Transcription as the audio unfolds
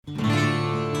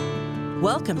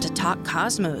Welcome to Talk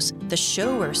Cosmos, the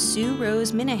show where Sue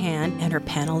Rose Minahan and her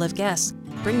panel of guests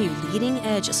bring you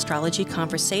leading-edge astrology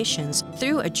conversations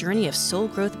through a journey of soul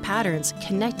growth patterns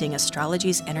connecting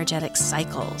astrology's energetic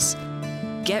cycles.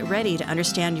 Get ready to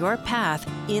understand your path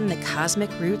in the cosmic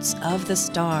roots of the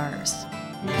stars.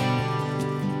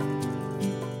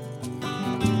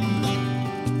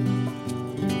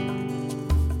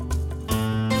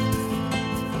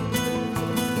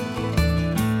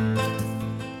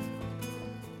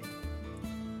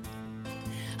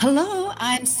 Hello,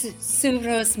 I'm Sue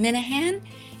Rose Minahan,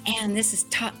 and this is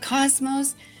Talk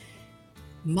Cosmos,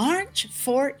 March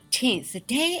 14th, the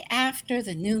day after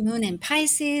the new moon in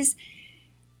Pisces,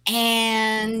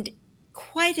 and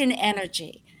quite an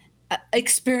energy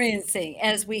experiencing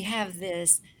as we have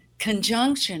this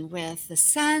conjunction with the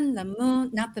sun, the moon,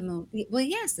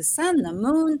 the sun, the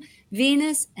moon,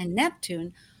 Venus, and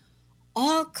Neptune,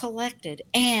 all collected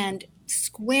and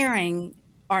squaring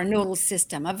our nodal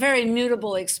system, a very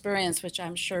mutable experience, which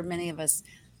I'm sure many of us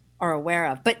are aware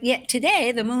of. But yet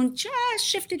today, the moon just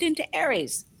shifted into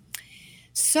Aries.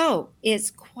 So it's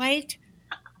quite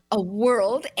a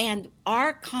world, and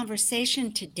our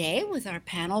conversation today with our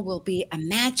panel will be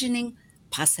imagining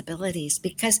possibilities,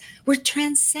 because we're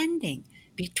transcending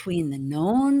between the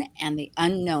known and the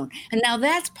unknown. And now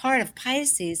that's part of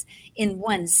Pisces in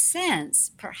one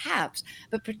sense, perhaps,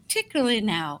 but particularly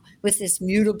now with this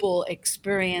mutable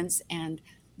experience and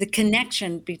the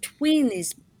connection between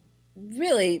these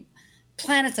really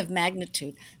planets of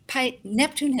magnitude.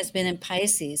 Neptune has been in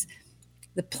Pisces,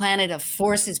 the planet of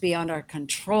forces beyond our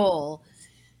control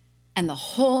and the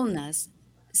wholeness,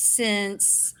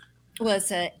 since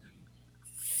was a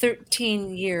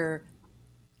 13-year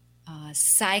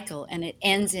cycle, and it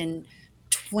ends in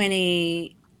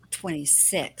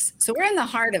 2026. So we're in the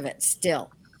heart of it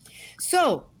still.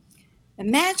 So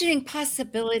imagining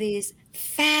possibilities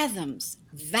fathoms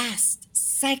vast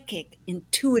psychic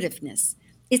intuitiveness.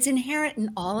 It's inherent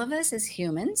in all of us as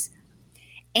humans.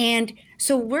 And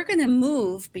so we're going to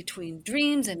move between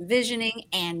dreams and visioning,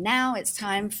 and now it's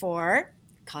time for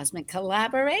cosmic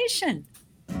collaboration.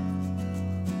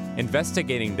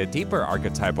 Investigating the deeper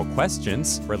archetypal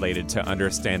questions related to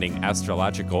understanding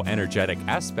astrological energetic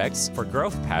aspects for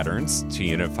growth patterns to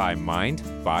unify mind,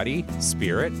 body,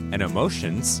 spirit, and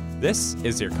emotions, this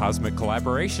is your Cosmic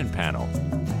Collaboration Panel.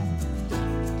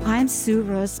 I'm Sue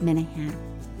Rose Minahan,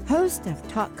 host of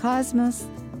Talk Cosmos,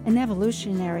 an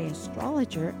evolutionary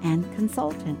astrologer and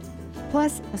consultant,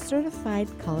 plus a certified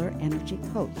color energy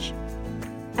coach.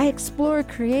 I explore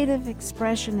creative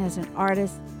expression as an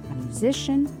artist, a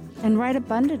musician, and write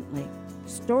abundantly,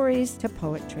 stories to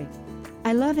poetry.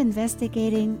 I love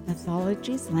investigating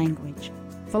mythology's language,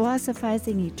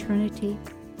 philosophizing eternity,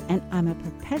 and I'm a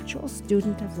perpetual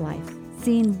student of life,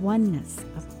 seeing oneness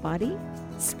of body,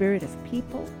 spirit of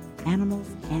people, animals,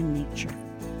 and nature.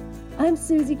 I'm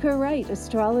Susie Kerr Wright,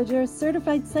 astrologer,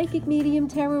 certified psychic medium,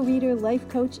 tarot reader, life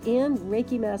coach, and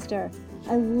Reiki master.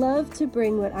 I love to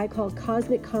bring what I call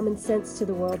cosmic common sense to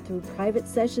the world through private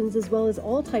sessions as well as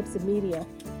all types of media.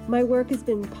 My work has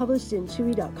been published in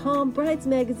Chewy.com, Brides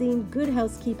Magazine, Good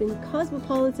Housekeeping,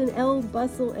 Cosmopolitan, Elle,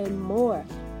 Bustle, and more.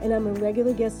 And I'm a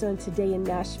regular guest on Today in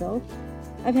Nashville.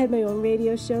 I've had my own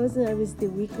radio shows, and I was the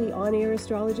weekly on-air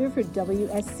astrologer for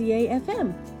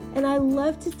WSCA-FM. And I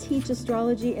love to teach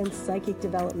astrology and psychic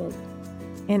development.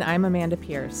 And I'm Amanda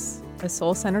Pierce, a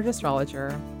soul-centered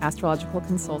astrologer, astrological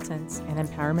consultant, and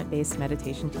empowerment-based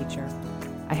meditation teacher.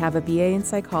 I have a BA in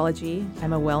psychology,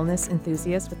 I'm a wellness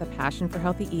enthusiast with a passion for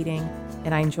healthy eating,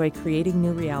 and I enjoy creating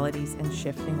new realities and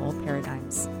shifting old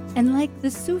paradigms. And like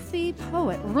the Sufi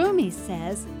poet Rumi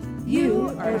says,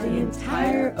 You are the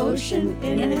entire ocean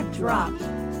in a drop.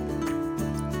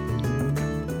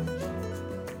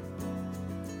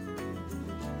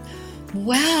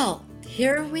 Well,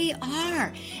 here we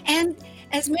are. And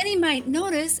as many might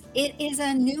notice, it is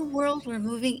a new world we're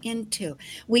moving into.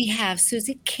 We have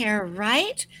Susie Kerr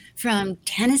Wright from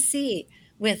Tennessee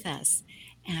with us,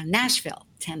 and Nashville,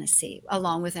 Tennessee,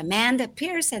 along with Amanda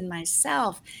Pierce and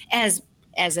myself, as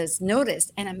is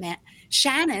noticed. And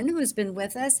Shannon, who's been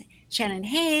with us, Shannon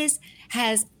Hayes,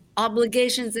 has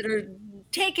obligations that are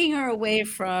taking her away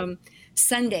from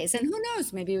Sundays. And who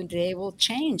knows, maybe one day will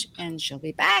change and she'll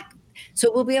be back. So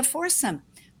it will be a foursome.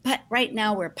 But right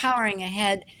now we're powering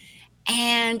ahead.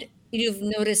 And you've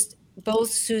noticed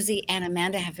both Susie and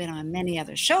Amanda have been on many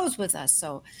other shows with us.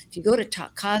 So if you go to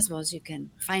Talk Cosmos, you can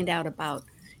find out about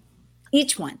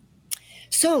each one.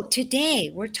 So today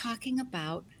we're talking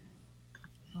about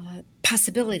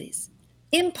possibilities,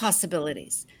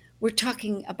 impossibilities. We're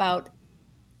talking about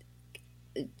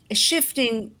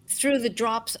shifting through the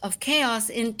drops of chaos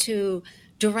into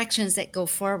directions that go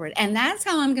forward. And that's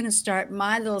how I'm going to start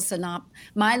my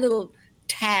little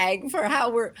tag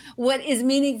for what is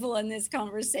meaningful in this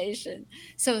conversation.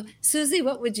 So, Susie,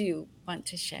 what would you want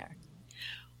to share?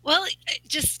 Well,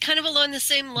 just kind of along the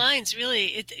same lines,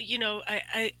 really.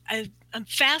 I'm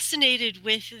fascinated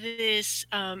with this,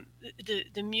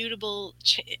 the mutable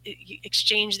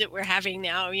exchange that we're having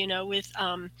now, with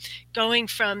going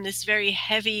from this very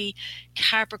heavy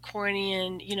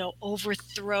Capricornian,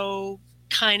 overthrow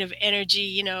kind of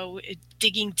energy,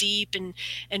 digging deep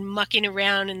and mucking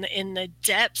around in the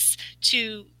depths,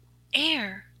 to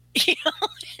air.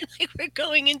 Like we're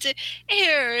going into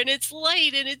air, and it's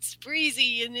light and it's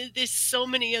breezy, and there's so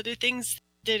many other things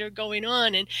that are going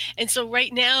on, and so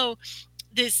right now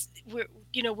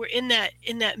we're in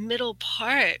that middle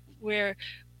part where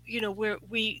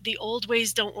the old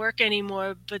ways don't work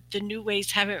anymore, but the new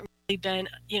ways haven't really been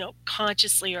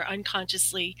consciously or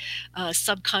unconsciously,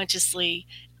 subconsciously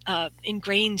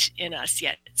ingrained in us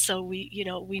yet. So we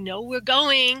know we're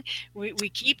going, we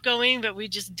keep going, but we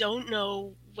just don't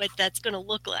know what that's going to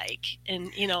look like, and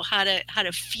how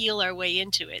to feel our way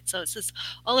into it. So it's just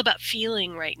all about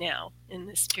feeling right now in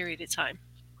this period of time.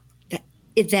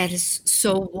 That is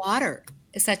so water,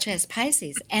 such as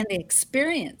Pisces, and the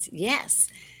experience. Yes.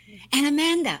 And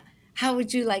Amanda, how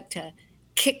would you like to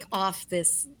kick off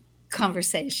this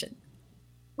conversation?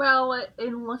 Well,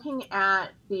 in looking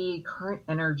at the current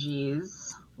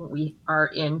energies we are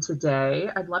in today,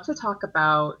 I'd love to talk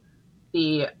about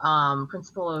the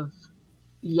principle of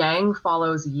Yang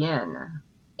follows Yin.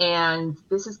 And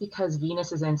this is because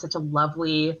Venus is in such a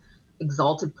lovely,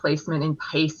 exalted placement in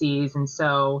Pisces. And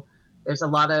so there's a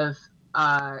lot of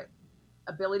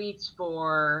ability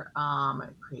for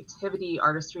creativity,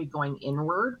 artistry going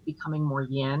inward, becoming more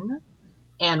Yin,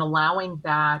 and allowing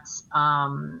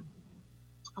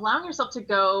yourself to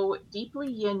go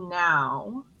deeply Yin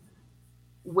now,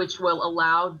 which will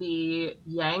allow the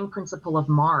Yang principle of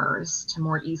Mars to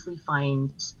more easily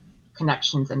find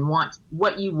connections and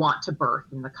what you want to birth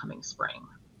in the coming spring.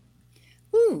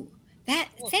 Ooh,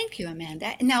 thank you,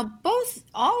 Amanda. Now,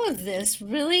 all of this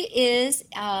really is,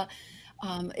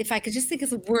 if I could just think of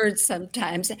the words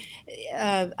sometimes,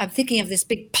 I'm thinking of this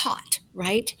big pot,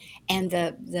 right? And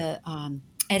at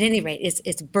any rate,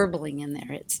 it's burbling in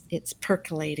there. It's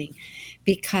percolating,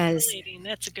 because percolating,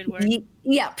 that's a good word.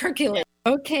 Yeah, percolating.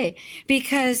 Okay,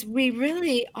 because we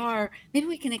really are. Maybe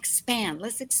we can expand.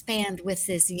 Let's expand with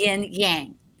this yin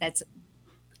yang. That's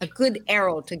a good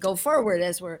arrow to go forward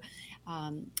as we're.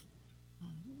 The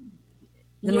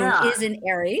moon is in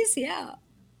Aries. Yeah.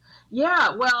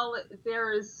 Yeah. Well,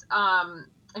 there's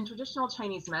in traditional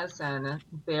Chinese medicine,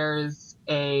 there's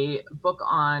a book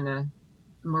on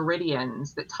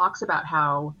meridians that talks about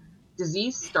how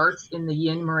disease starts in the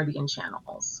yin meridian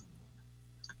channels,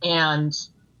 and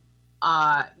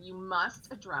you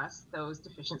must address those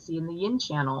deficiency in the yin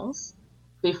channels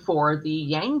before the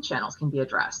yang channels can be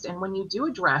addressed. And when you do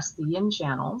address the yin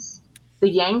channels, the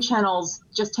yang channels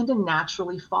just tend to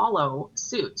naturally follow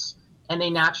suit, and they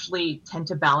naturally tend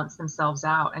to balance themselves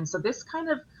out. And so this kind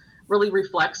of really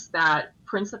reflects that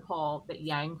principle that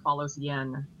yang follows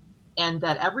yin, and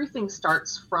that everything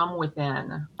starts from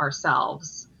within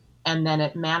ourselves, and then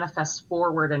it manifests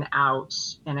forward and out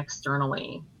and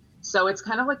externally. So it's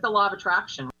kind of like the law of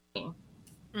attraction. Right?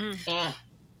 And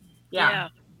yeah.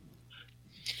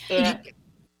 And,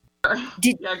 go ahead.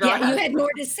 You had more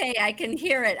to say. I can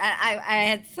hear it. I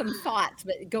had some thoughts,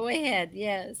 but go ahead.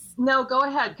 Yes. No, go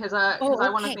ahead, because I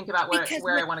want to think about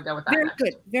where I want to go with that. Very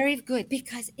good. Very good.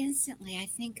 Because instantly I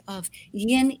think of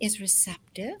yin is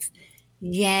receptive.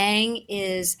 Yang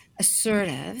is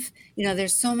assertive.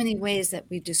 There's so many ways that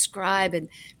we describe and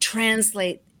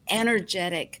translate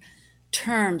energetic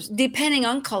terms, depending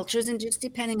on cultures and just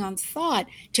depending on thought,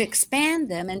 to expand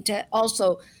them and to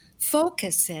also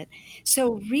focus it.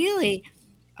 So really,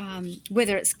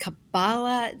 whether it's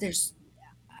Kabbalah,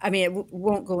 it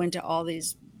won't go into all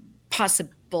these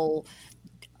possible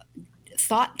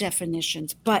thought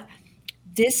definitions, but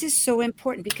this is so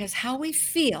important, because how we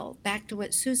feel, back to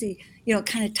what Susie,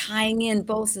 kind of tying in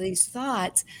both of these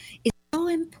thoughts, is so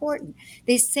important.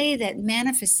 They say that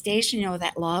manifestation,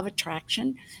 that law of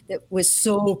attraction that was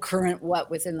so current,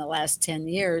 within the last 10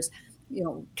 years,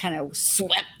 kind of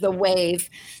swept the wave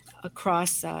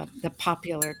across the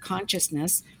popular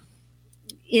consciousness,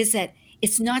 is that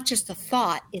it's not just a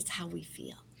thought, it's how we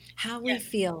feel. We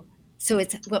feel. So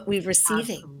it's what we're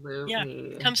receiving. Absolutely. Yeah,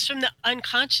 it comes from the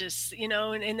unconscious,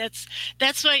 and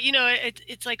that's why,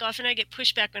 it's like often I get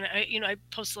pushback when I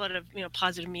post a lot of,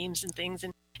 positive memes and things.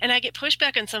 And I get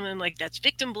pushback on some of them, like that's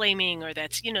victim blaming, or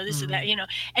that's, this or that,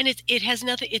 and it has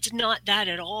nothing, it's not that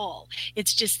at all.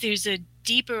 It's just, there's a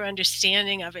deeper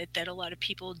understanding of it that a lot of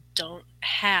people don't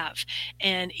have.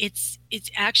 And it's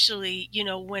actually,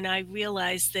 when I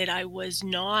realized that I was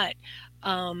not,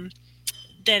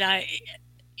 that I,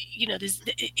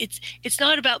 it's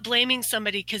not about blaming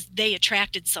somebody because they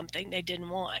attracted something they didn't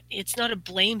want. It's not a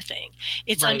blame thing.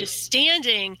 It's Right.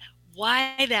 understanding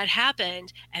why that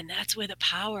happened, and that's where the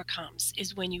power comes,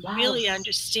 is when you really Yes.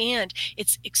 understand.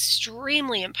 It's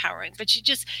extremely empowering, but you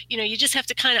just have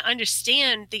to kind of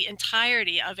understand the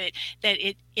entirety of it, that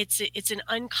it's an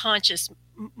unconscious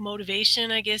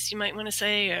motivation, I guess you might want to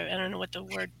say, or I don't know what the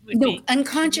word would No, be.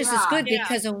 unconscious is Yeah. good Yeah.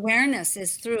 because awareness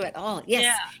is through it all. Yes,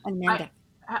 Yeah. Amanda.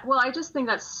 Well, I just think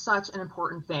that's such an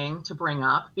important thing to bring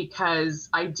up, because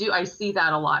I see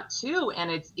that a lot too. And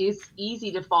it's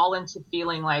easy to fall into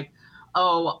feeling like,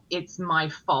 oh, it's my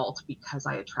fault because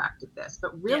I attracted this.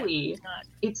 But really, not.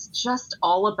 it's just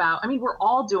all about, I mean, we're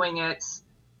all doing it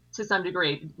to some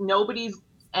degree. Nobody's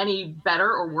any better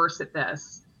or worse at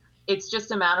this. It's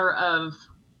just a matter of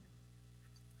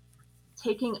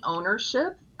taking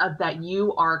ownership of that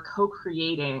you are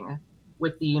co-creating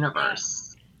with the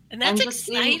universe. And that's just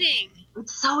exciting.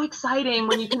 It's so exciting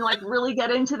when you can like really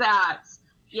get into that.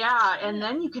 Yeah. And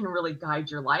then you can really guide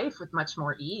your life with much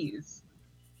more ease.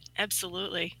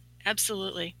 Absolutely.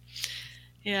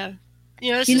 Yeah.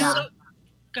 Yeah.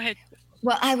 Go ahead.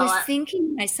 Well, I was thinking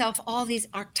to myself all these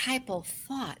archetypal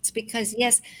thoughts, because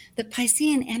yes, the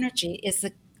Piscean energy is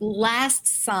the last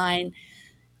sign.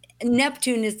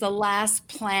 Neptune is the last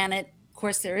planet. Of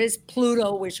course, there is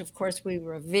Pluto, which of course we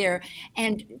revere,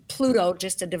 and Pluto,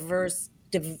 just to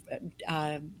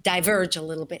diverge a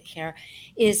little bit here,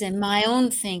 is in my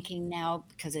own thinking now,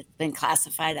 because it's been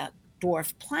classified a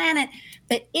dwarf planet,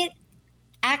 but it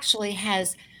actually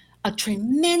has a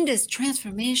tremendous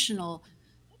transformational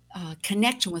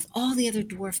connection with all the other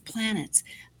dwarf planets.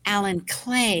 Alan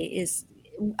Clay is,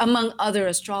 among other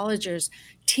astrologers,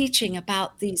 teaching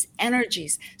about these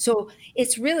energies. So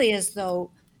it's really as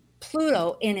though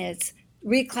Pluto, in its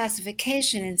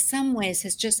reclassification, in some ways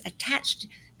has just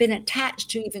been attached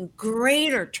to even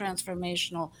greater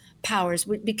transformational powers,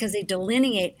 because they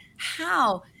delineate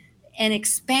how and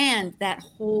expand that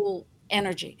whole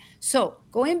energy. So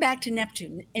going back to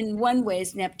Neptune, in one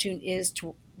ways, Neptune is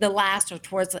the last or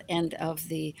towards the end of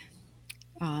the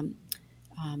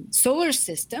solar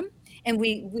system. And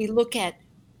we look at,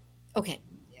 okay,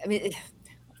 I mean,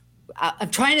 I'm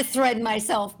trying to thread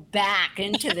myself back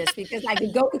into this because I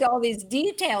could go into all these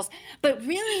details, but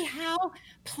really how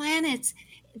planets,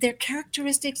 their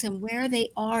characteristics and where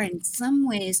they are in some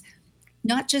ways,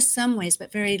 not just some ways,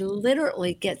 but very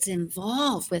literally gets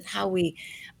involved with how we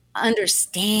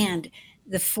understand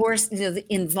the force, the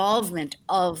involvement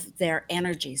of their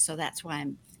energy. So that's why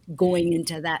I'm going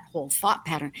into that whole thought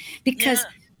pattern, because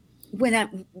when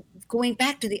I'm going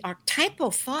back to the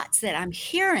archetypal thoughts that I'm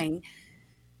hearing,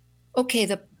 okay,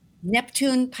 the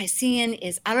Neptune Piscean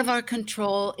is out of our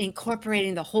control,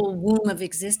 incorporating the whole womb of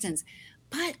existence.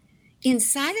 But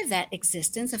inside of that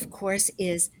existence, of course,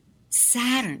 is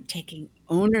Saturn taking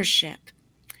ownership.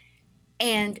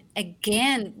 And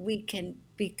again, we can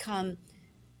become,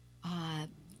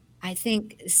 I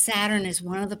think Saturn is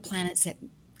one of the planets that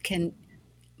can,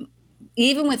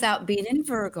 even without being in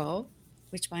Virgo,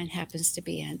 which mine happens to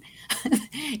be in,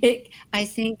 I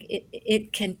think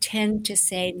it can tend to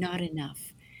say not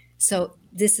enough. So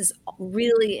this is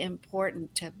really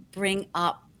important to bring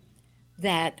up,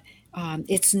 that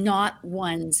it's not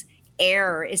one's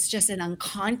error. It's just an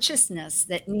unconsciousness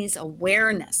that needs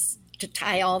awareness to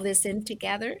tie all this in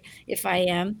together, if I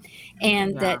am,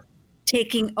 and that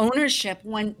taking ownership,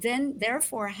 one then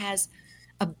therefore has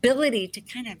ability to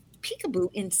kind of peekaboo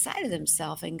inside of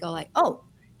themselves and go like, oh,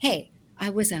 hey, I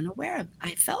was unaware of,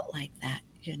 I felt like that,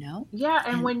 Yeah.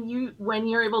 And when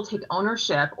you're able to take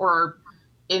ownership, or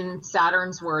in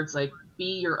Saturn's words, like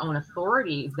be your own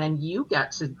authority, then you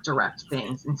get to direct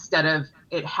things instead of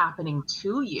it happening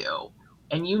to you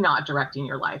and you not directing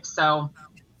your life. So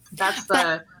that's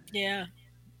the,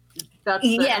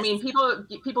 I mean,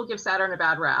 people give Saturn a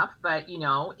bad rap, but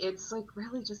it's like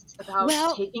really just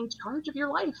about taking charge of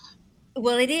your life.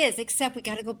 Well, it is, except we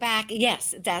got to go back.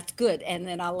 Yes, that's good. And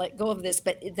then I'll let go of this.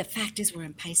 But the fact is we're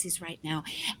in Pisces right now.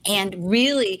 And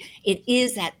really, it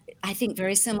is that, I think,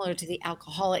 very similar to the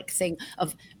alcoholic thing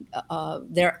of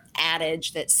their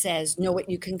adage that says, know what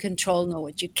you can control, know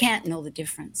what you can't, know the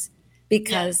difference.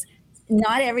 Because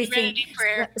not everything.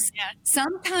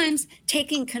 Sometimes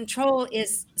taking control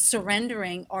is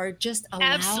surrendering or just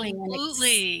allowing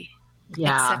Absolutely. and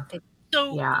accepting.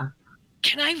 So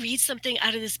can I read something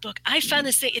out of this book? I found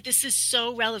this thing. This is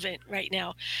so relevant right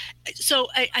now. So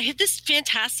I had this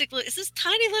fantastic, it's this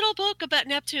tiny little book about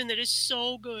Neptune that is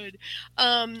so good.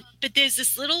 But there's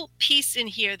this little piece in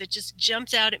here that just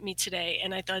jumped out at me today.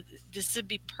 And I thought this would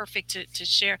be perfect to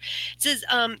share. It says,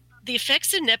 the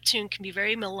effects of Neptune can be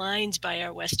very maligned by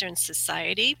our Western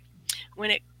society. When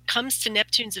it comes to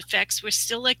Neptune's effects, we're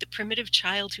still like the primitive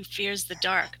child who fears the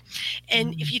dark.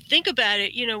 And if you think about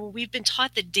it, we've been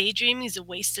taught that daydreaming is a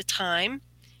waste of time.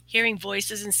 Hearing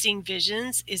voices and seeing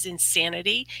visions is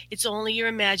insanity. It's only your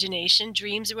imagination.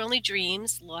 Dreams are only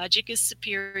dreams. Logic is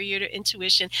superior to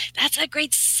intuition. That's a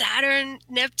great Saturn,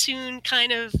 Neptune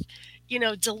kind of,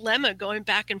 dilemma going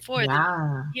back and forth.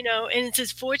 Yeah. And it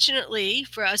says, fortunately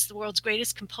for us, the world's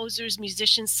greatest composers,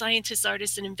 musicians, scientists,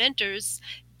 artists, and inventors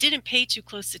didn't pay too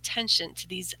close attention to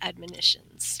these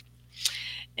admonitions.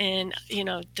 And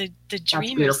the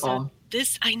dreamers of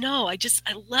this, I know, I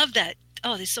love that.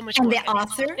 Oh, there's so much and more. The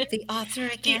author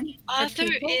again, the author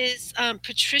is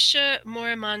Patricia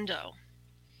Morimondo.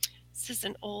 This is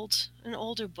an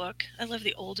older book. I love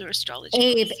the older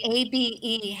astrology books.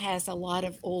 ABE has a lot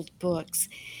of old books.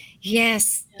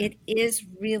 Yes, It is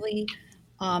really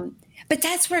but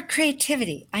that's where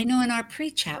creativity, I know in our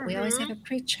pre-chat, we always have a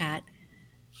pre-chat,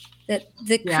 that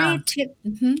the creative,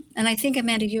 and I think,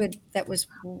 Amanda, that was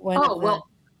one of the...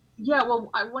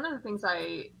 One of the things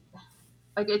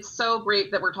it's so great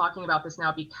that we're talking about this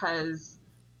now because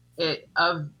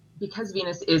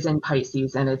Venus is in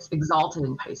Pisces and it's exalted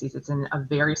in Pisces. It's in a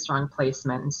very strong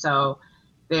placement. And so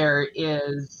there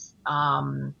is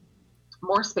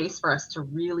more space for us to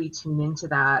really tune into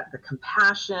that, the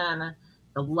compassion,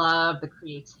 the love, the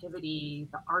creativity,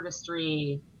 the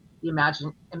artistry, the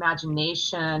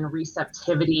imagination,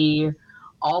 receptivity,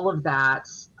 all of that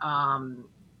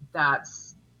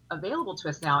that's available to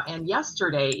us now. And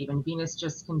yesterday, even Venus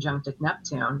just conjuncted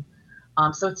Neptune.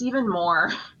 So it's even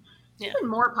more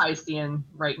Piscean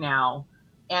right now.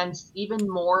 And even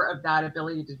more of that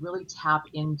ability to really tap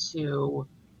into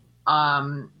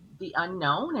the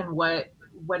unknown and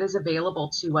what is available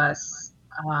to us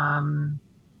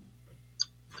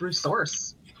through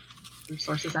Source's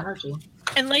energy.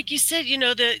 And like you said,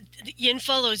 the yin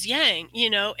follows yang,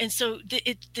 and so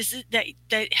this is that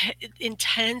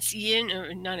intense yin,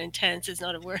 or not intense is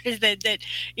not a word, that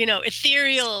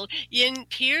ethereal yin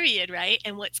period, right?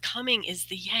 And what's coming is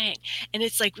the yang. And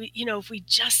it's like, if we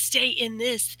just stay in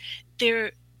this,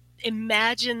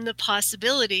 imagine the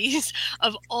possibilities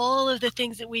of all of the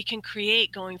things that we can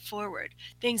create going forward,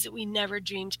 things that we never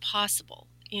dreamed possible,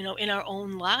 in our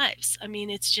own lives. I mean,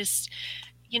 it's just...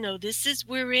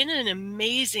 we're in an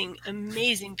amazing,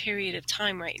 amazing period of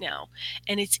time right now.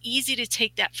 And it's easy to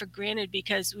take that for granted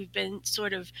because we've been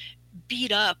sort of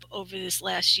beat up over this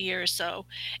last year or so.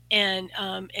 And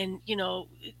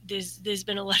there's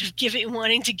been a lot of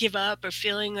wanting to give up or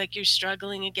feeling like you're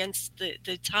struggling against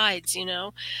the tides,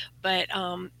 but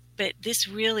this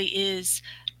really is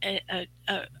a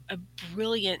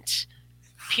brilliant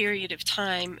period of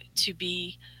time to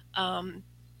be,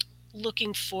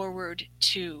 looking forward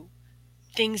to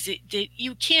things that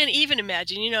you can't even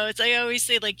imagine. It's, I always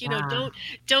say, like,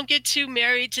 don't get too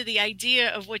married to the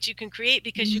idea of what you can create,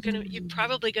 because you're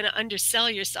probably going to undersell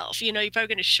yourself. You're probably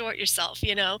going to short yourself,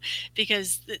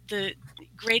 because the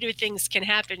greater things can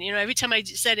happen. Every time I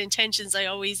said intentions, I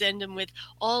always end them with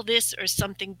all this or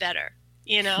something better.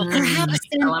 Perhaps,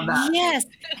 I love that. Yes,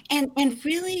 and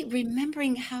really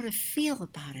remembering how to feel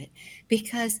about it,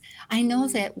 because I know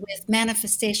that with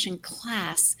manifestation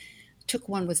class, took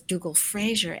one with Dougal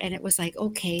Fraser, and it was like,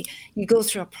 okay, you go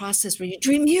through a process where you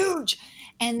dream huge,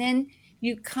 and then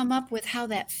you come up with how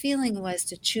that feeling was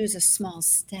to choose a small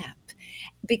step,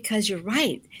 because you're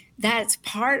right, that's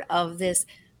part of this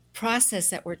process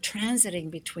that we're transiting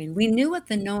between. We knew what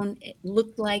the known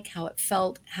looked like, how it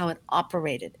felt, how it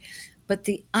operated. But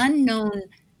the unknown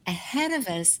ahead of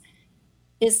us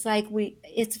is like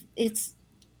it's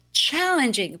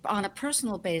challenging on a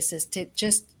personal basis to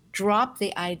just drop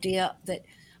the idea that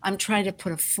I'm trying to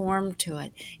put a form to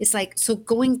it. It's like, so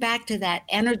going back to that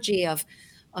energy of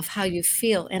how you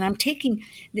feel. And I'm taking,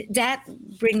 that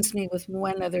brings me with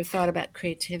one other thought about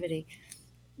creativity.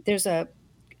 There's a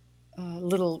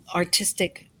little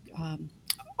artistic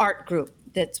art group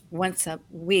that's once a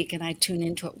week, and I tune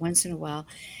into it once in a while.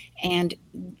 And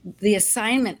the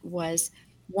assignment was,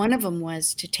 one of them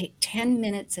was to take 10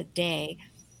 minutes a day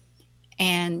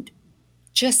and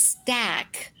just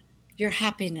stack your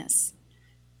happiness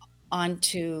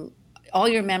onto all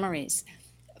your memories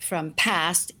from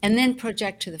past and then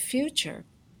project to the future,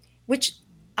 which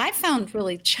I found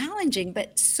really challenging,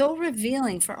 but so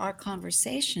revealing for our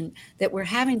conversation that we're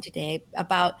having today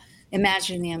about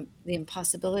imagining the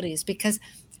impossibilities, because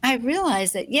I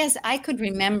realized that, yes, I could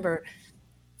remember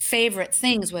favorite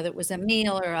things, whether it was a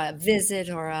meal or a visit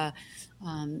or a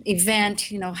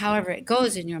event, however it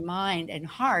goes in your mind and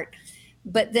heart.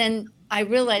 But then I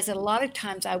realized that a lot of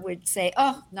times I would say,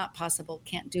 oh, not possible,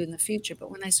 can't do in the future.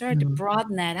 But when I started to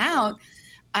broaden that out,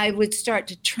 I would start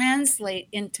to translate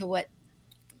into what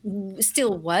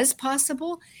still was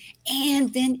possible.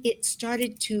 And then it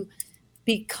started to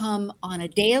become on a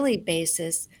daily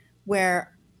basis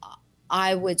where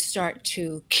I would start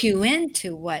to cue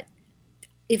into what,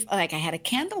 if like I had a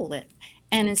candle lit,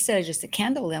 and instead of just a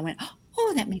candle lit, I went,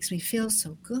 oh, that makes me feel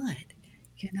so good.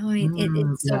 So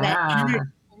that energy,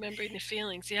 remembering the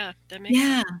feelings. Yeah. That makes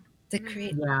sense. To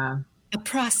create a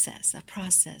process.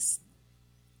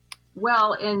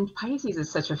 Well, and Pisces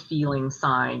is such a feeling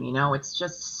sign, it's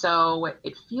just so,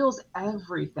 it feels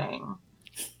everything.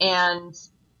 And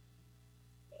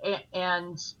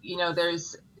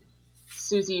there's,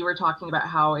 Susie, you were talking about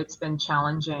how it's been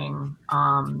challenging.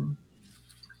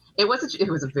 It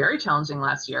was a very challenging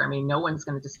last year. I mean, no one's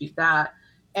going to dispute that,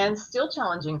 and still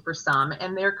challenging for some.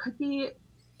 And there could be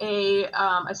a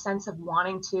sense of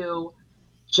wanting to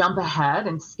jump ahead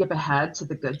and skip ahead to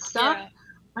the good stuff. Yeah.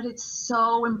 But it's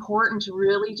so important to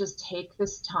really just take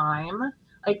this time.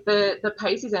 Like the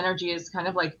Pisces energy is kind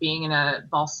of like being in a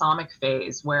balsamic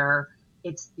phase where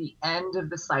it's the end of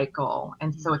the cycle.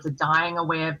 And so it's a dying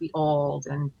away of the old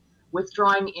and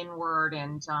withdrawing inward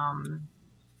and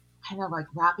kind of like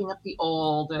wrapping up the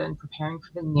old and preparing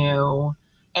for the new.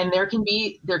 And there can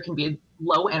be a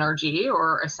low energy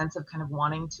or a sense of kind of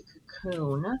wanting to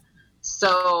cocoon.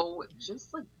 So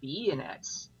just like be in it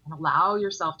and allow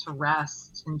yourself to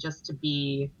rest and just to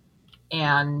be,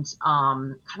 and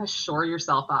kind of shore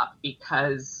yourself up,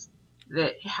 because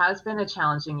it has been a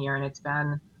challenging year, and it's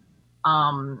been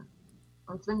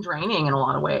draining in a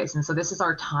lot of ways. And so this is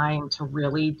our time to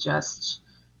really just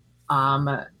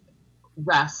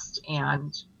rest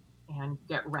and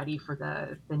get ready for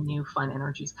the new fun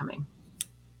energies coming.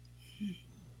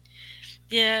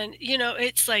 Yeah, and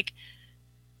it's like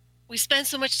we spent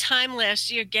so much time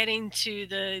last year getting to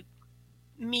the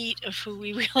meat of who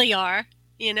we really are,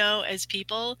 as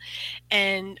people.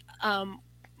 And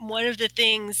one of the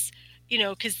things,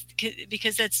 because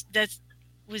that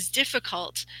was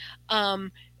difficult.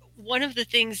 One of the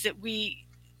things that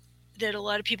a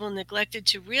lot of people neglected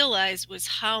to realize was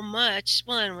how much,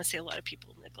 well, I don't want to say a lot of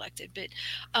people neglected, but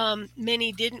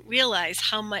many didn't realize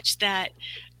how much that,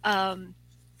 how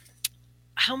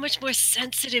much more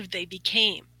sensitive they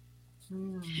became.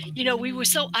 We were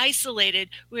so isolated.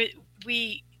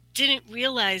 We didn't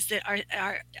realize that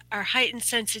our heightened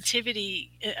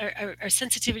sensitivity, our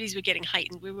sensitivities were getting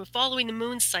heightened. We were following the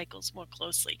moon cycles more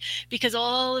closely because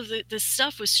all of the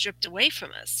stuff was stripped away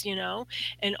from us,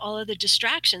 and all of the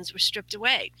distractions were stripped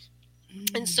away.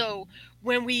 And so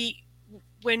when we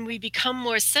become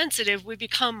more sensitive, we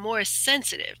become more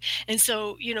sensitive. And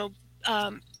so,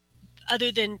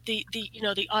 other than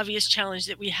the obvious challenge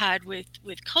that we had with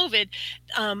COVID,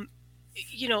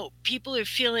 people are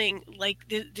feeling like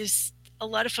there's a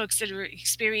lot of folks that are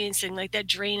experiencing like that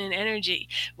drain in energy.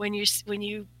 When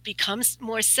you become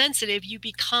more sensitive, you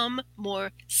become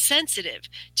more sensitive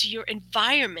to your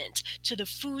environment, to the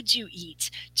foods you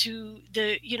eat, to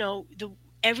the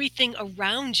everything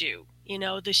around you.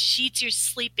 The sheets you're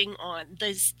sleeping on,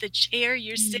 the chair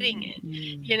you're sitting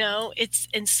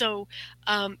in, so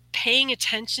paying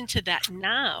attention to that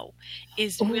now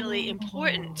is really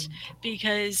important,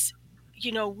 because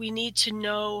we need to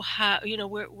know how,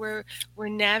 we're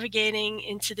navigating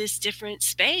into this different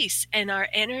space and our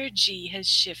energy has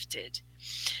shifted.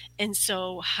 And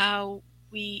so how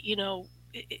we,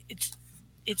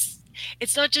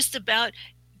 it's not just about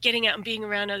getting out and being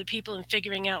around other people and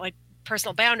figuring out like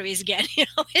personal boundaries again.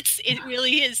 It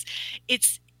really is.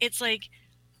 It's like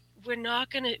we're not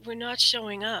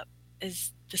showing up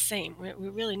as the same. We're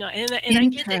really not. And I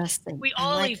get that we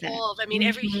all evolve. That. I mean,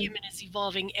 every human is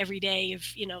evolving every day of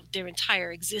their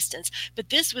entire existence. But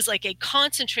this was like a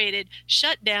concentrated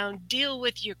shut down, deal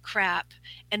with your crap,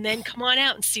 and then come on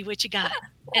out and see what you got.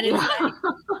 And it's like,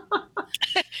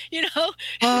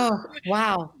 Oh,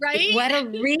 wow. Right? What a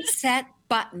reset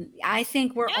button. I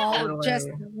think we're all just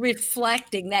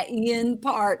reflecting that yin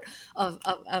part of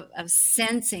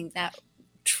sensing that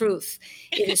truth.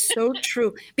 It is so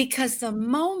true, because the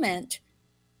moment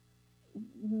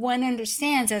one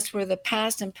understands, that's where the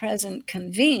past and present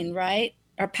convene, right?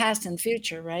 Or past and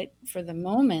future, right? For the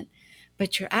moment.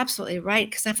 But you're absolutely right,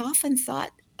 because I've often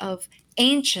thought of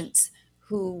ancients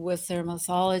who with their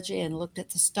mythology and looked at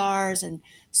the stars and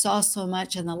saw so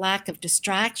much and the lack of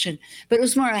distraction, but it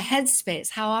was more a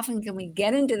headspace. How often can we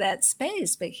get into that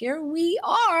space? But here we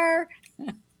are.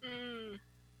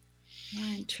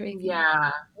 Yeah, intriguing.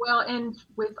 Yeah. Well, and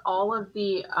with all of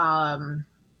the,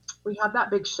 we had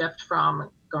that big shift from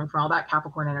going from all that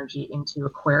Capricorn energy into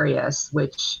Aquarius,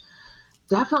 which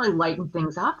definitely lightened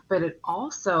things up. But it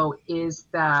also is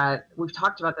that, we've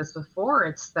talked about this before,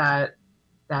 it's that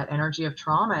energy of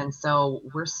trauma. And so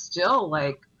we're still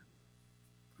like,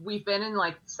 we've been in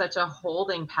like such a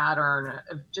holding pattern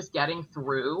of just getting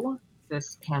through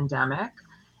this pandemic.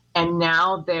 And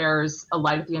now there's a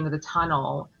light at the end of the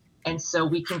tunnel. And so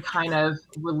we can kind of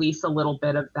release a little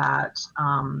bit of that,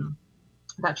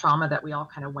 that trauma that we all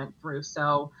kind of went through.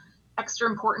 So extra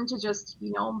important to just,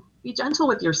 be gentle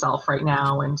with yourself right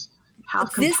now and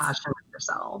have compassion with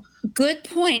yourself. Good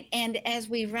point. And as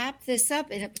we wrap this up,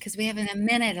 because we have in a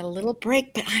minute a little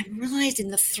break, but I'm realizing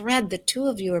the thread the two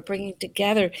of you are bringing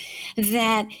together,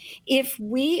 that if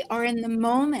we are in the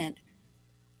moment,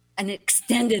 an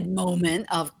extended moment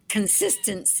of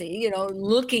consistency,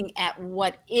 looking at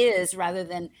what is rather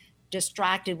than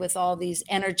distracted with all these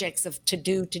energetics of to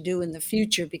do in the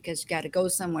future because you got to go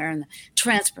somewhere, and the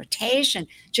transportation,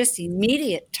 just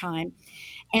immediate time.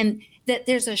 And that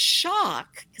there's a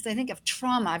shock, because I think of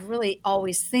trauma, I really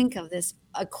always think of this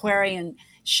Aquarian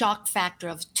shock factor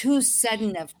of too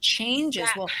sudden of changes.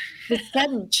 Well, the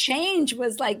sudden change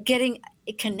was like getting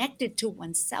connected to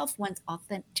oneself, one's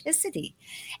authenticity.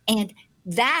 And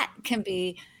that can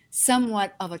be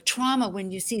somewhat of a trauma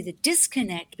when you see the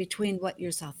disconnect between what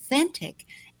is authentic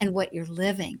and what you're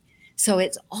living. So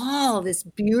it's all this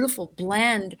beautiful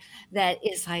blend that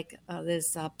is like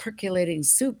this percolating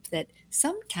soup that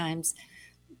sometimes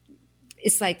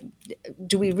it's like,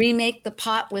 do we remake the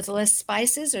pot with less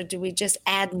spices, or do we just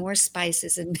add more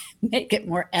spices and make it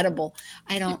more edible?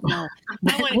 I don't know.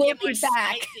 I want to we'll get more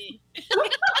back. spicy.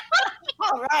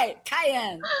 All right,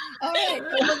 cayenne. All right,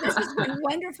 well, this has been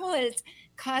wonderful. It's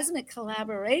Cosmic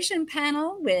Collaboration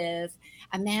Panel with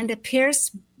Amanda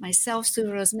Pierce, myself,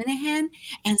 Sue Rose Minahan,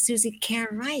 and Susie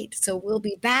Kerr-Wright. So we'll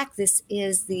be back. This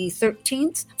is the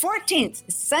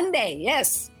 14th, Sunday.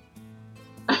 Yes.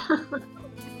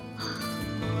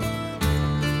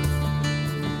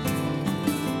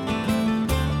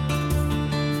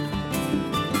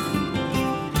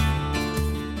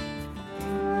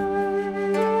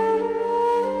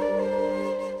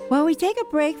 While we take a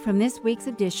break from this week's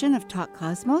edition of Talk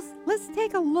Cosmos, let's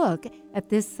take a look at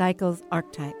this cycle's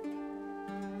archetype.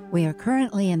 We are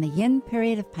currently in the yin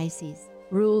period of Pisces,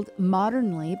 ruled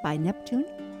modernly by Neptune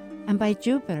and by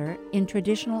Jupiter in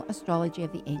traditional astrology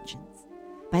of the ancients.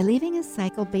 By leaving a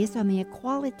cycle based on the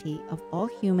equality of all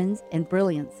humans and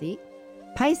brilliancy,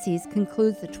 Pisces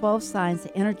concludes the 12 signs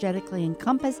that energetically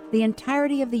encompass the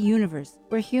entirety of the universe,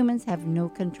 where humans have no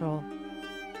control.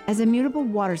 As a mutable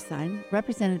water sign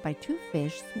represented by two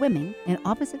fish swimming in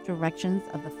opposite directions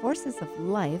of the forces of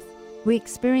life, we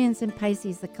experience in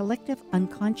Pisces the collective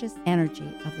unconscious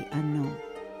energy of the unknown.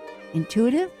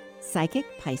 Intuitive, psychic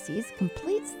Pisces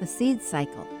completes the seed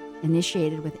cycle,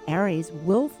 initiated with Aries'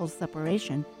 willful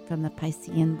separation from the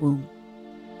Piscean womb.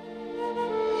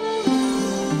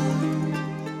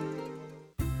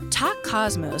 Talk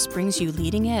Cosmos brings you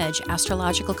leading-edge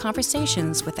astrological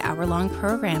conversations with hour-long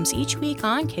programs each week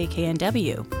on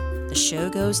KKNW. The show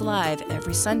goes live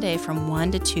every Sunday from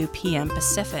 1 to 2 p.m.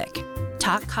 Pacific.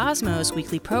 Talk Cosmos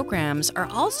weekly programs are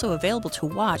also available to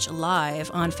watch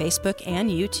live on Facebook and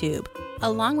YouTube,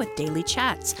 along with daily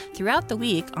chats throughout the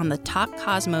week on the Talk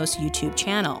Cosmos YouTube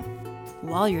channel.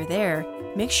 While you're there,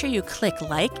 make sure you click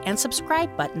like and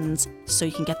subscribe buttons so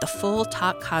you can get the full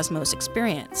Talk Cosmos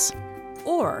experience.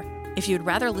 Or, if you'd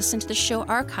rather listen to the show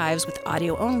archives with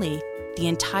audio only, the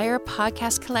entire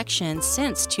podcast collection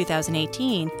since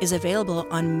 2018 is available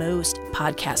on most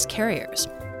podcast carriers.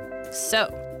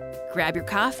 So, grab your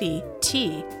coffee,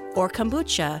 tea, or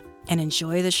kombucha and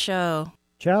enjoy the show.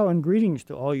 Ciao and greetings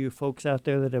to all you folks out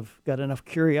there that have got enough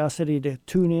curiosity to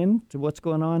tune in to what's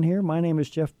going on here. My name is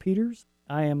Jeff Peters.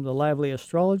 I am the Lively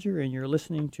Astrologer, and you're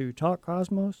listening to Talk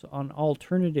Cosmos on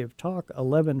Alternative Talk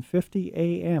 1150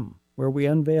 AM, where we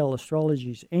unveil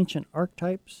astrology's ancient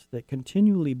archetypes that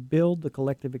continually build the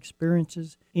collective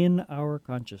experiences in our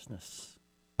consciousness.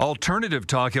 Alternative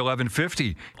Talk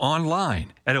 1150,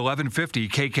 online at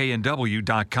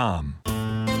 1150kknw.com.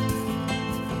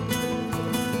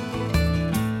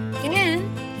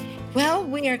 Well,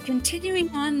 we are continuing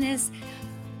on this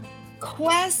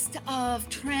quest of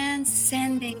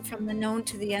transcending from the known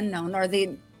to the unknown, or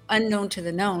the unknown to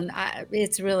the known.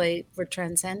 It's really, we're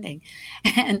transcending.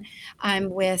 And I'm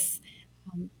with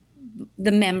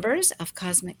the members of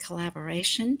Cosmic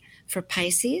Collaboration for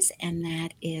Pisces, and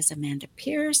that is Amanda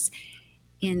Pierce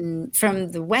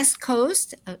from the West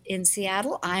Coast in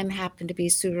Seattle. I happen to be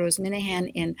Sue Rose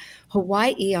Minahan in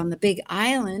Hawaii on the Big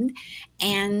Island,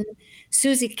 and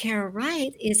Susie Kara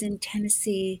Wright is in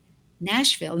Tennessee,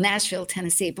 Nashville,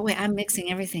 Tennessee. Boy, I'm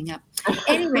mixing everything up.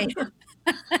 Anyway.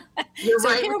 You're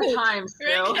right with the times,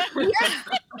 Phil.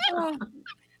 Yeah.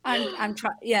 I'm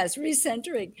trying. Yes,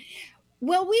 recentering.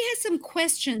 Well, we had some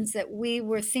questions that we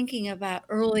were thinking about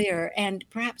earlier, and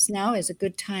perhaps now is a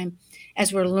good time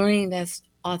as we're learning this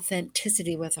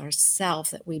authenticity with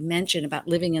ourselves that we mentioned about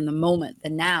living in the moment, the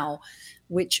now,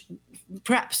 which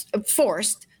perhaps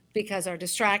forced because our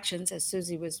distractions, as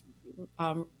Susie was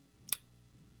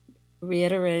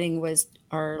reiterating,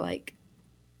 are like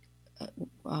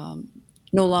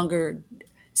no longer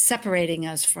separating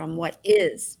us from what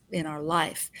is in our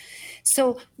life.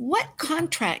 So what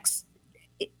contracts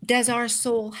does our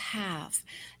soul have?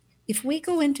 If we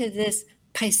go into this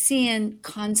Piscean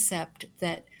concept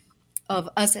that of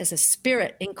us as a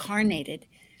spirit incarnated,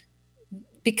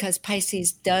 because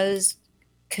Pisces does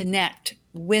connect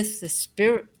with the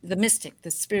spirit, the mystic,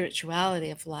 the spirituality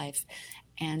of life,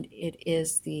 and it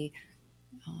is the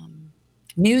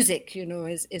music,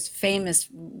 is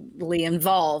famously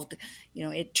involved.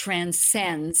 It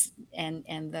transcends and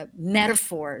the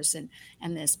metaphors and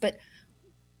this. But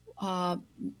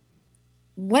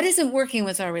what isn't working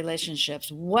with our relationships?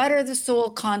 What are the soul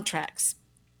contracts?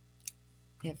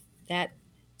 If that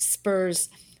spurs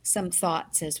some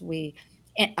thoughts as we,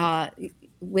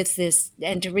 with this,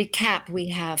 and to recap, we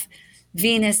have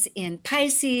Venus in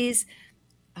Pisces,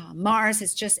 Mars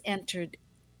has just entered.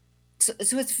 So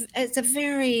it's a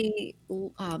very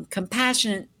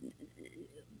compassionate,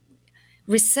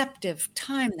 receptive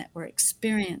time that we're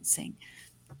experiencing.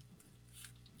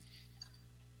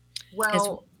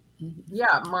 Well,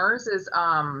 yeah, Mars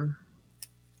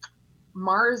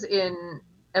in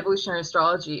evolutionary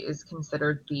astrology is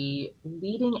considered the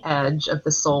leading edge of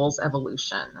the soul's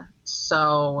evolution.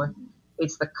 So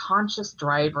it's the conscious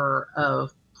driver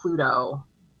of Pluto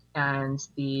and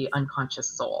the unconscious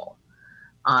soul.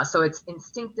 So it's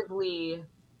instinctively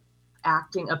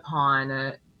acting upon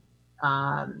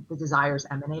the desires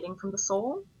emanating from the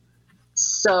soul.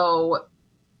 So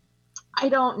I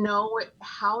don't know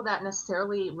how that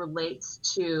necessarily relates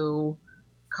to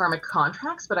karmic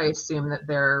contracts, but I assume that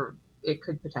it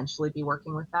could potentially be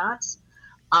working with that.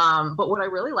 But what I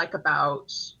really like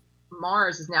about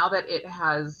Mars is now that it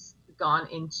has gone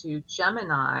into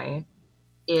Gemini,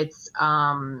 it's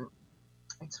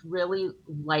really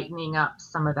lightening up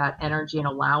some of that energy and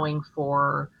allowing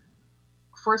for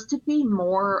us to be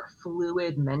more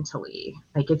fluid mentally.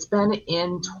 Like, it's been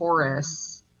in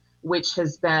Taurus, which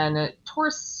has been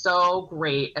so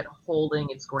great at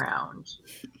holding its ground.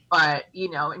 But,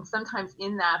 and sometimes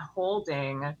in that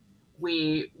holding,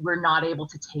 we're not able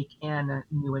to take in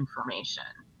new information.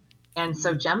 And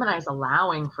so Gemini is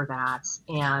allowing for that.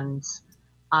 And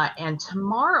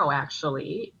tomorrow,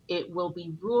 actually, it will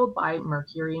be ruled by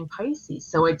Mercury in Pisces.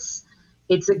 So it's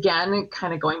again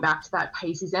kind of going back to that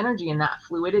Pisces energy and that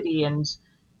fluidity and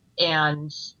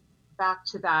back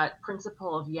to that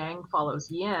principle of Yang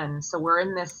follows Yin. So we're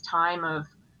in this time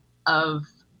of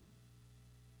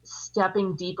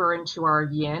stepping deeper into our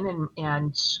Yin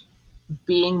and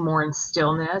being more in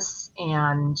stillness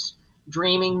and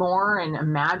dreaming more and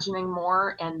imagining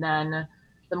more. And then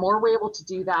the more we're able to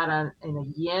do that in a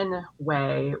Yin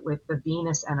way with the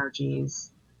Venus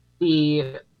energies,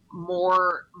 the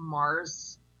more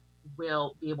Mars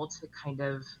will be able to kind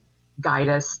of guide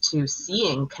us to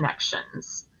seeing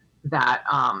connections that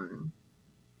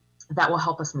will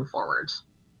help us move forward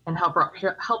and help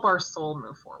our soul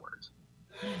move forward.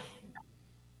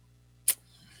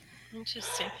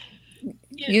 Interesting.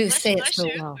 You say it so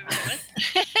well.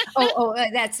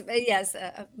 That's yes,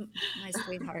 my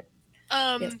sweetheart.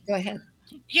 Yes, go ahead.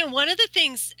 One of the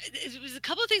things, it was a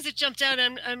couple of things that jumped out.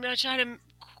 I'm not sure how to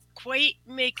quite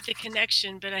make the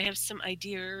connection, but I have some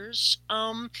ideas.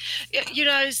 I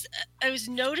was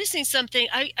noticing something.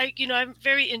 I'm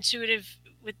very intuitive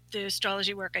with the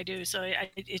astrology work I do. So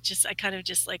I kind of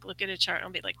just like look at a chart and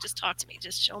I'll be like, just talk to me,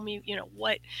 just show me,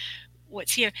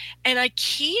 what's here. And I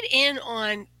keyed in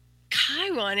on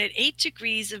Chiron at 8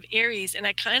 degrees of Aries, and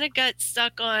I kind of got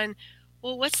stuck on,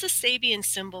 well, what's the Sabian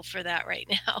symbol for that right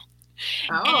now?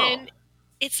 Oh. And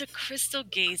it's a crystal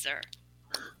gazer.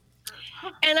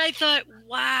 And I thought,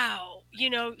 wow,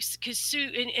 because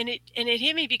Sue, and it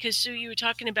hit me because Sue, you were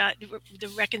talking about the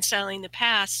reconciling the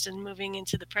past and moving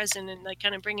into the present and like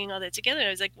kind of bringing all that together. I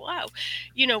was like, wow,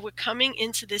 we're coming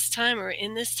into this time, or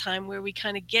in this time where we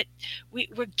kind of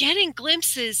we're getting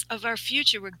glimpses of our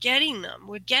future. We're getting them.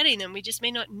 We just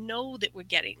may not know that we're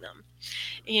getting them.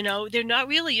 They're not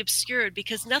really obscured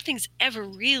because nothing's ever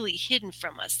really hidden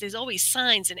from us. There's always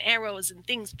signs and arrows and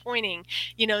things pointing,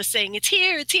 saying it's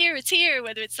here, it's here, it's here,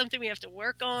 whether it's something we have to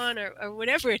work on or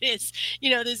whatever it is.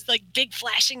 There's like big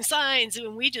flashing signs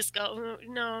and we just go,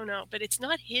 no, but it's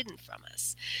not hidden from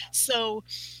us. So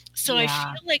I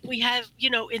feel like we have,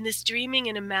 in this dreaming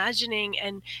and imagining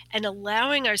and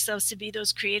allowing ourselves to be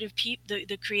those creative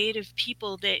the creative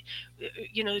people that,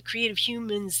 the creative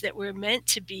humans that we're meant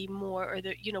to be more, or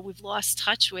that, we've lost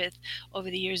touch with over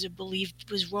the years or believed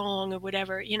was wrong or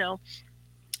whatever,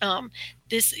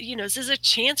 this is a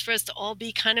chance for us to all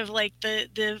be kind of like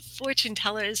the fortune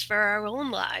tellers for our own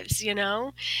lives,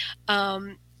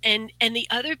 And the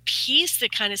other piece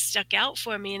that kind of stuck out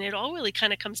for me, and it all really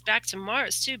kind of comes back to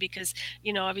Mars too, because,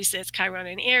 obviously it's Chiron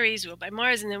and Aries ruled by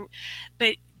Mars.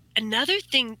 But another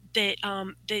thing that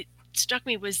struck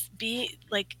me was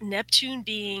Neptune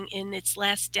being in its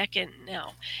last decan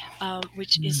now,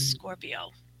 which is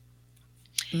Scorpio.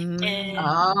 And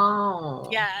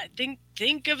yeah,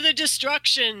 think of the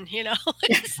destruction,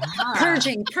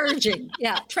 purging,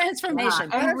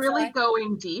 transformation, and really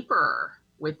going deeper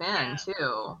within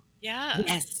too. Yeah.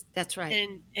 Yes, that's right.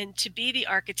 And to be the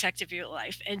architect of your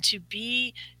life, and to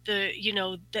be the,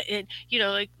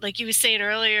 like you were saying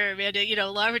earlier, Amanda,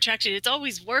 law of attraction, it's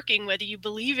always working whether you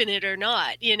believe in it or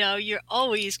not. You're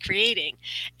always creating.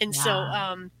 And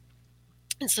so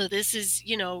this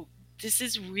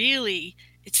is really,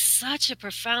 it's such a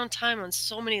profound time on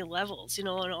so many levels,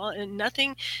 and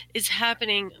nothing is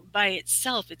happening by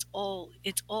itself. It's all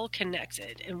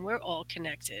connected, and we're all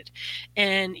connected.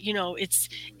 And,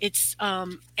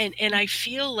 and I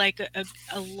feel like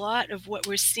a lot of what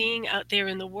we're seeing out there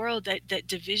in the world, that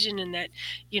division and that,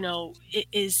 it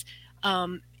is,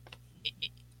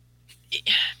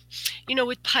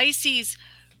 with Pisces,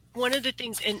 one of the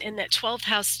things, and that 12th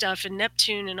house stuff and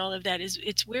Neptune and all of that, is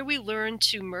it's where we learn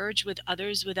to merge with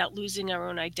others without losing our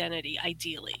own identity,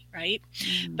 ideally, right?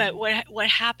 But what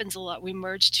happens a lot, we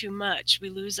merge too much. We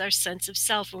lose our sense of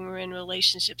self when we're in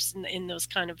relationships, in those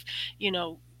kind of,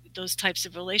 those types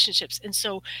of relationships. And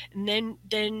so, and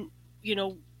then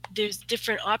there's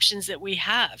different options that we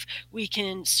have. We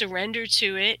can surrender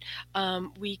to it.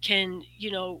 We can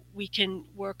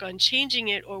work on changing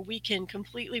it, or we can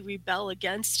completely rebel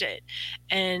against it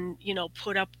and,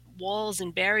 put up walls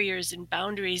and barriers and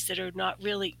boundaries that are not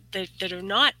really, that are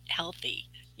not healthy,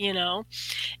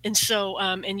 And so,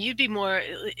 and you'd be more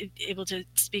able to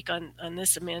speak on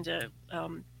this, Amanda,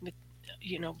 with,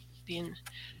 being,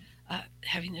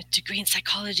 having a degree in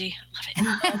psychology. I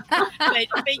love it.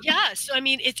 but yeah, so I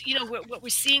mean, it's, what we're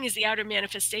seeing is the outer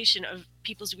manifestation of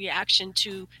people's reaction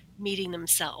to meeting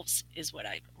themselves is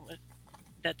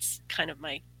that's kind of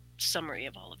my summary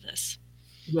of all of this.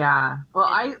 Yeah. Well,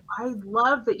 I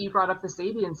love that you brought up the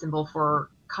Sabian symbol for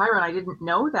Chiron. I didn't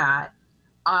know that.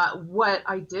 What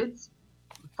I did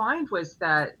find was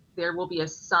that there will be a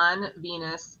Sun,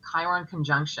 Venus, Chiron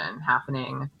conjunction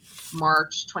happening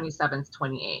March 27th,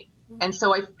 28th. And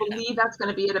so I believe that's going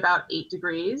to be at about 8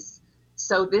 degrees.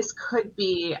 So this could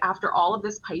be, after all of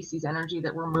this Pisces energy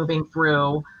that we're moving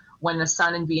through, when the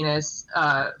Sun and Venus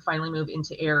finally move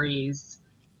into Aries,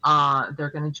 they're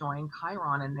going to join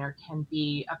Chiron, and there can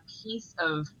be a piece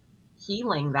of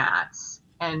healing that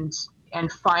and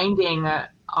finding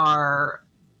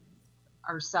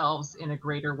ourselves in a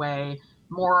greater way,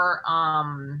 more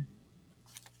kind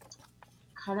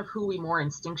of who we more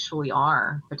instinctually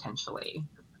are, potentially,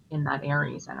 in that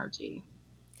Aries energy.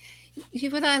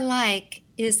 What I like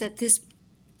is that this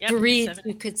breeds,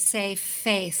 you could say,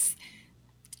 faith,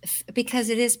 because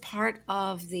it is part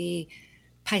of the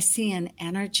Piscean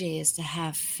energy, is to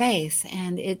have faith.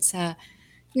 And it's the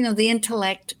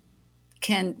intellect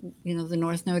can, the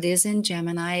North Node is in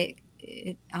Gemini.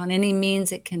 On any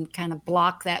means, it can kind of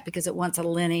block that because it wants a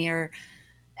linear.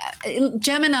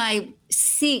 Gemini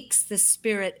seeks the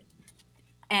spirit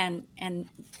and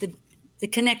the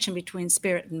connection between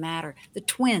spirit and matter. The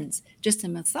twins, just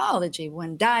in mythology,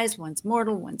 one dies, one's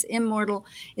mortal, one's immortal.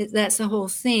 That's the whole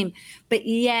theme. But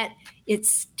yet it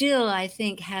still, I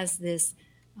think, has this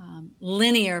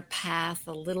linear path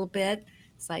a little bit.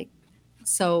 It's like,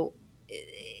 so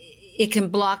it can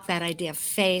block that idea of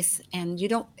faith, and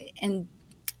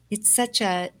it's such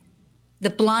the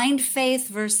blind faith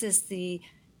versus the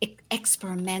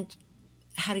experimental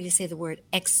how do you say the word?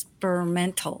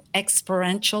 Exponential,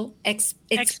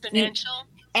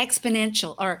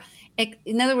 or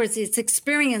in other words, it's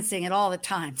experiencing it all the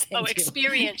time. Thank you.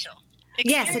 Experiential.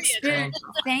 Yes, experiential.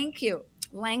 Thank you.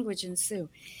 Language and Sioux.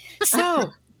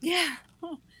 So, yeah.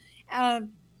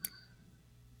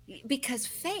 Because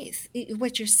faith,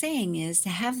 what you're saying is to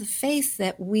have the faith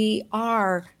that we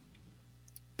are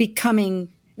becoming,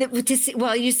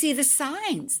 well, you see the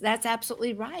signs. That's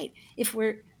absolutely right. If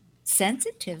we're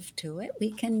sensitive to it,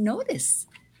 we can notice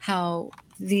how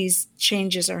these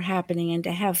changes are happening, and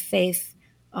to have faith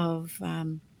of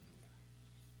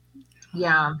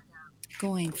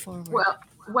going forward.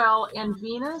 Well, and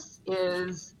Venus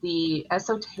is the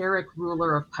esoteric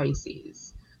ruler of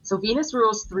Pisces. So Venus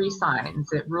rules 3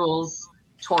 signs. It rules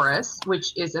Taurus,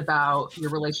 which is about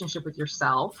your relationship with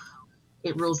yourself.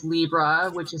 It rules Libra,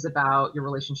 which is about your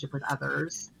relationship with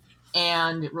others.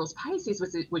 And it rules Pisces,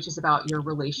 which is about your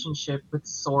relationship with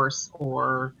Source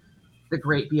or the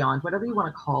great beyond, whatever you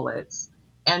want to call it.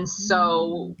 And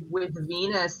so with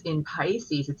Venus in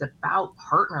Pisces, it's about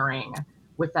partnering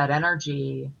with that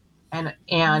energy and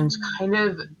kind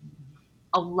of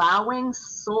allowing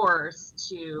Source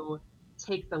to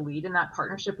take the lead in that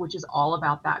partnership, which is all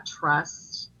about that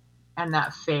trust and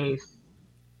that faith,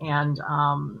 and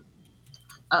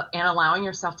allowing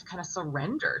yourself to kind of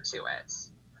surrender to it.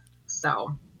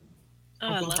 So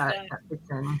I think that fits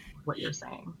in what you're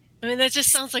saying. I mean, that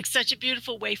just sounds like such a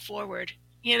beautiful way forward.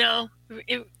 You know,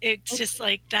 it's just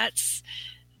like that's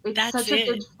such a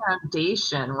good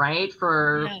foundation, right,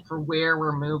 for where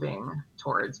we're moving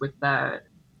towards with the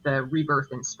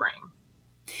rebirth in spring.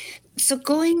 So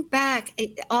going back,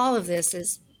 all of this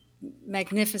is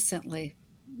magnificently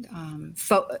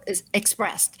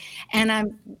expressed, and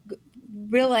I'm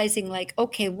realizing, like,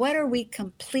 okay, what are we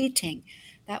completing?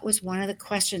 That was one of the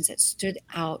questions that stood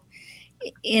out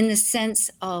in the sense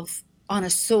of on a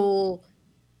soul,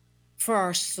 for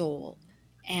our soul.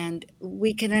 And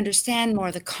we can understand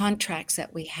more the contracts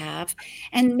that we have.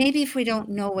 And maybe if we don't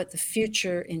know what the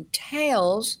future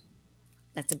entails,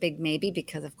 that's a big maybe,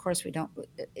 because of course we don't,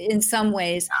 in some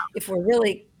ways, if we're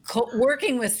really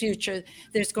working with future,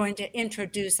 there's going to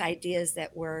introduce ideas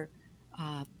that we're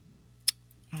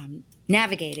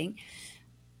navigating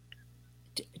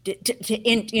to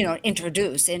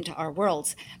introduce into our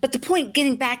worlds. But the point,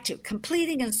 getting back to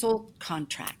completing and soul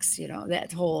contracts,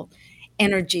 that whole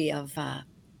energy of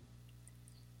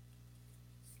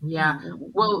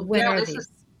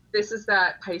this is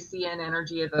that Piscean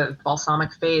energy of the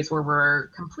balsamic phase where we're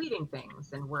completing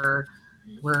things and we're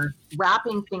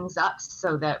wrapping things up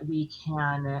so that we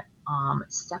can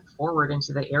step forward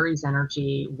into the Aries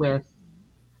energy with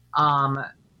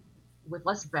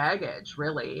less baggage,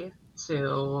 really,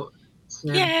 to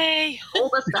Yay!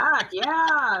 hold us back.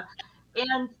 Yeah.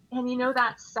 And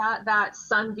that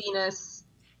Sun Venus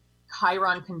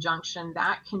Chiron conjunction,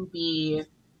 that can be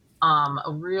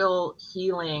a real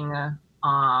healing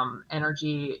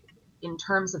energy in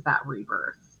terms of that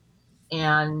rebirth.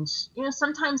 And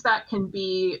sometimes that can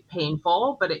be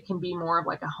painful, but it can be more of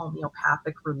like a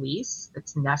homeopathic release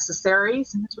that's necessary.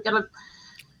 Sometimes we gotta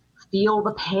feel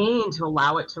the pain to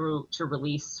allow it to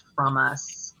release from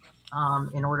us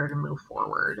in order to move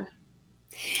forward.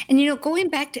 And going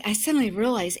back to, I suddenly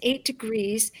realized 8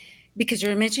 degrees, because you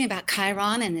were mentioning about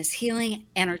Chiron and this healing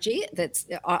energy that's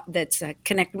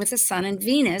connected with the Sun and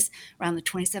Venus around the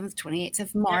 27th, 28th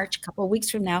of March, a couple of weeks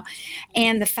from now.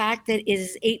 And the fact that it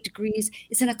is 8 degrees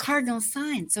is in a cardinal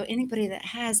sign. So anybody that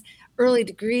has early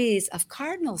degrees of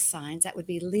cardinal signs, that would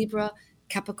be Libra,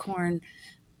 Capricorn,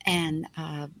 and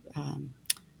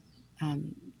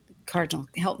cardinal,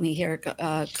 help me here,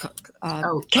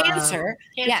 Cancer.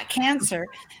 Yeah, Cancer,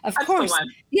 of course.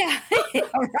 Yeah,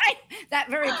 all right. That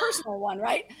very personal one,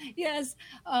 right? Yes,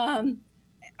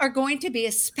 are going to be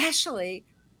especially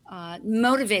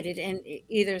motivated, and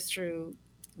either through,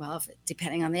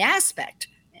 depending on the aspect,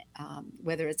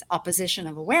 whether it's opposition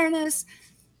of awareness,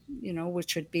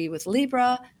 which would be with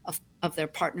Libra, of their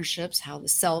partnerships, how the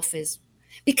self is,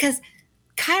 because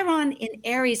Chiron in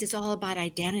Aries is all about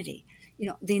identity.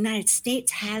 The United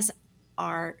States has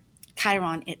our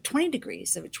Chiron at 20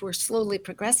 degrees, which we're slowly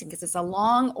progressing because it's a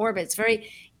long orbit. It's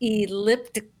very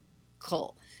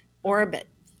elliptical orbit.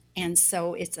 And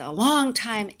so it's a long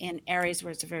time in Aries,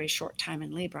 where it's a very short time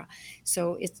in Libra.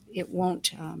 So it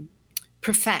won't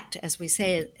perfect, as we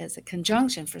say, as a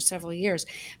conjunction for several years.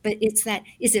 But it's that,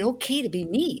 is it okay to be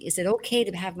me? Is it okay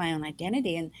to have my own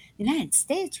identity? And the United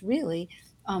States really,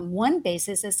 one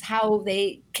basis is how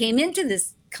they came into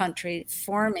this country,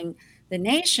 forming the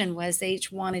nation, was they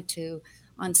each wanted to,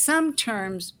 on some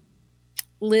terms,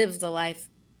 live the life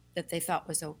that they thought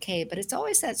was okay. But it's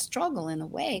always that struggle in a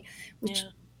way, which Yeah.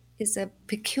 is a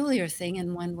peculiar thing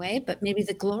in one way, but maybe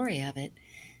the glory of it.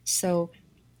 So,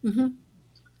 mhm.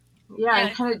 Yeah, Yeah.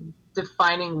 and kind of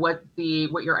defining what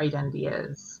your identity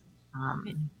is.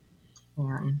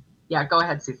 And yeah, go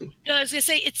ahead, Susie. No, I was gonna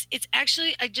say it's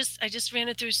actually I just ran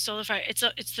it through Solar Fire. It's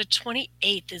the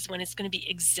 28th is when it's going to be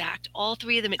exact. All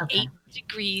three of them at Okay. 8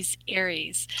 degrees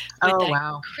Aries with Oh, that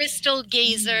wow. crystal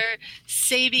gazer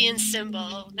Sabian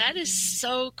symbol. That is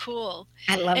so cool.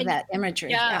 I love And- that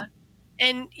imagery. Yeah.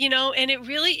 And and it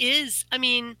really is. I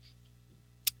mean,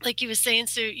 like you were saying,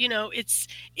 Sue,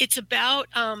 it's about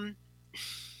one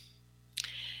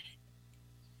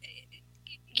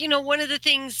of the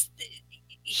things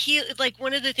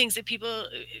one of the things that people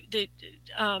that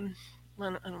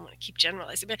well, I don't want to keep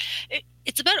generalizing, but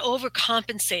it's about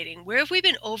overcompensating. Where have we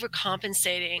been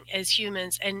overcompensating as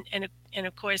humans? And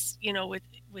of course,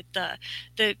 with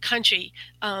the country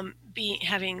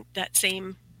having that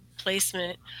same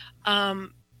placement,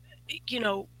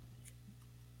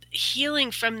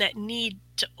 healing from that need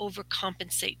to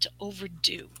overcompensate, to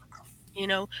overdo.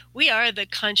 We are the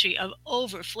country of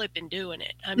over flipping doing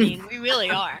it. I mean, we really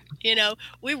are.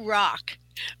 We rock,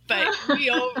 but we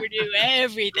overdo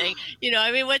everything.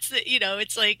 I mean,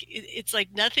 it's like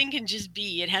nothing can just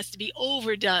be. It has to be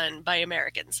overdone by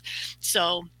Americans.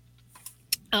 So,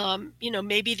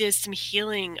 maybe there's some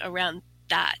healing around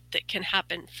that can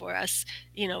happen for us,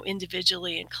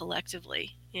 individually and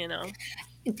collectively.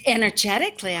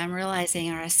 Energetically, I'm realizing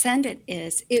our ascendant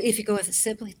is, if you go with a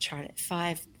Sibley chart at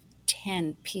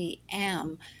 5:10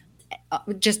 p.m.,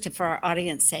 just for our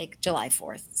audience sake, July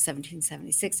 4th,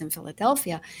 1776 in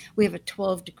Philadelphia, we have a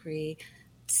 12-degree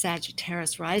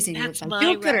Sagittarius rising That's with my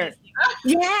Jupiter.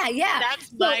 rising. Yeah.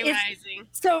 That's my rising.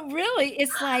 So really,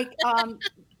 it's like,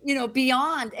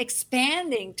 beyond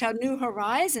expanding to new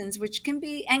horizons, which can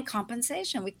be, and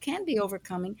compensation, we can be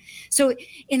overcoming. So,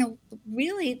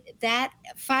 really that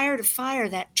fire to fire,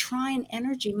 that trine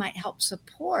energy might help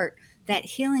support that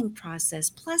healing process.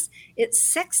 Plus, it's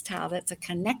sextile, that's a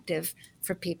connective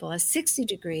for people, a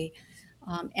 60-degree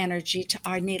energy to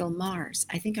our natal Mars.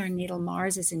 I think our natal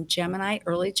Mars is in Gemini,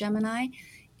 early Gemini.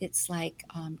 It's like,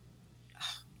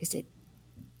 is it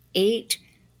 8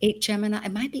 Gemini?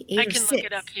 It might be 8 I or can 6. look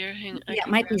it up here. It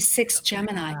might be 6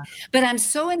 Gemini. But I'm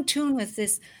so in tune with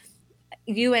this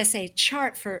USA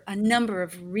chart for a number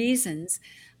of reasons.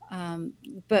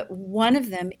 But one of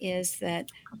them is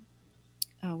that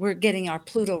we're getting our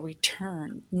Pluto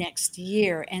return next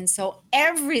year. And so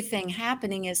everything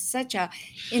happening is such a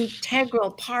integral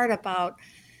part about,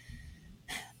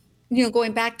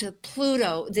 going back to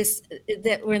Pluto,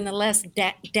 that we're in the last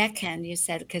decan, you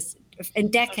said, because in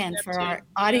decan for our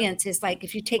audience is like,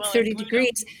 if you take 30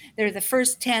 degrees, they're the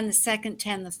first 10, the second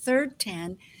 10, the third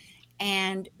 10,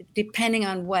 and depending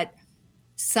on what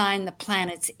sign the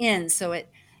planet's in. So at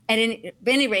any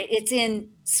rate, it's in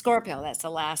Scorpio. That's the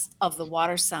last of the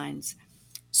water signs.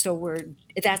 So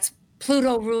that's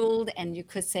Pluto ruled, and you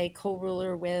could say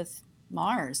co-ruler with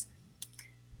Mars.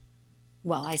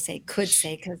 Well, I say could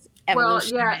say because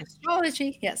evolutionary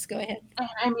astrology. Yes, go ahead.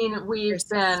 I mean, we've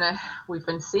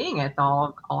been seeing it,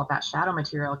 all of that shadow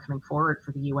material coming forward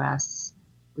for the U.S.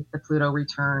 with the Pluto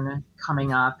return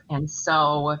coming up, and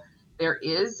so there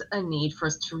is a need for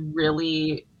us to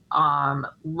really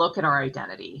look at our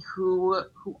identity. Who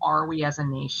are we as a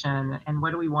nation, and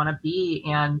what do we want to be?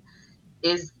 And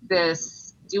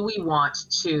do we want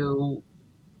to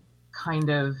kind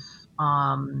of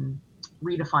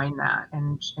redefine that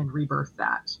and rebirth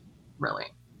that, really?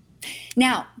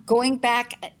 Now, going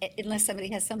back, unless somebody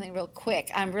has something real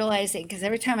quick, I'm realizing, because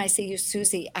every time I see you,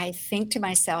 Susie, I think to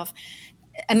myself,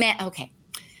 okay,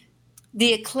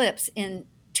 the eclipse in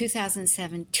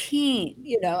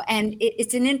 2017, and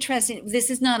it's an interesting, this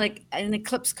is not an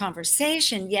eclipse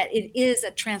conversation, yet it is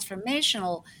a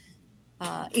transformational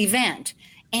event.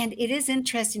 And it is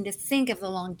interesting to think of the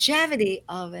longevity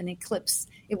of an eclipse.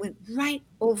 It went right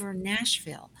over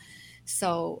Nashville.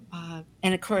 So,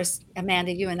 and of course,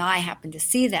 Amanda, you and I happened to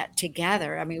see that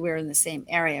together. I mean, we were in the same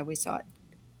area. We saw it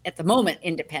at the moment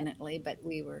independently, but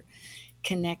we were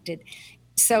connected.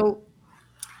 So,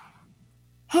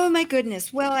 oh my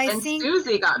goodness. Well, I think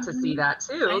Susie got to see that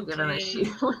too, given that she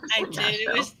lives I in did.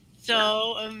 Nashville. It was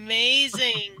so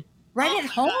amazing. right at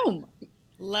home.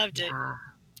 Loved it.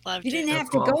 Loved You it. didn't have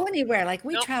to go anywhere. Like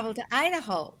we traveled to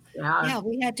Idaho. Yeah,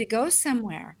 we had to go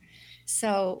somewhere.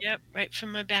 So Yep, right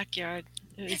from my backyard.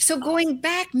 So going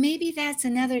back, maybe that's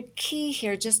another key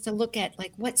here, just to look at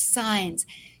like what signs,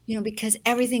 because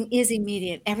everything is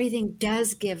immediate. Everything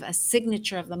does give a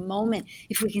signature of the moment.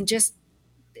 If we can just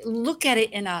look at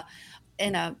it in a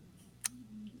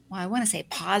I want to say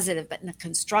positive, but in a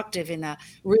constructive, in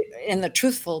the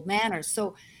truthful manner.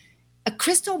 So a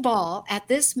crystal ball at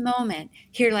this moment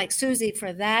here, like Susie,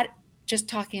 for that, just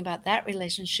talking about that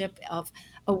relationship of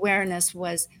awareness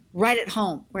was right at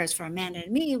home. Whereas for Amanda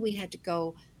and me, we had to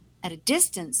go at a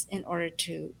distance in order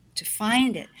to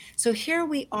find it. So here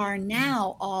we are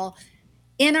now, all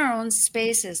in our own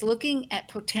spaces, looking at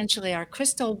potentially our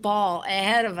crystal ball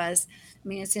ahead of us. I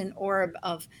mean, it's an orb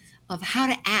of how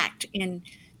to act in,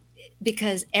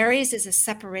 because Aries is a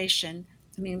separation.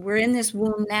 I mean, we're in this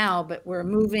womb now, but we're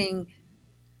moving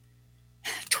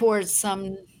towards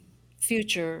some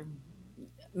future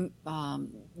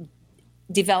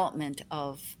development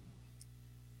of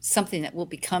something that will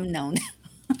become known.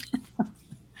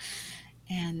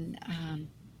 And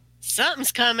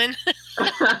something's coming.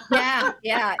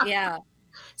 Yeah.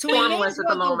 So we may as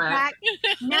well go back.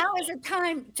 Now is a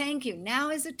time. Thank you. Now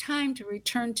is a time to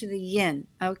return to the yin.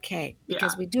 Okay,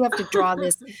 because we do have to draw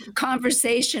this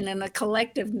conversation in a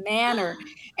collective manner,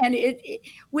 and it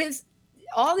with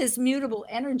all this mutable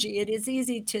energy, it is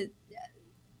easy to,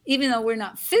 even though we're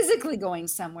not physically going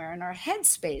somewhere in our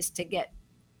headspace, to get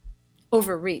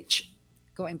overreach.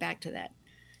 Going back to that.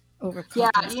 Yeah,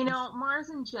 Mars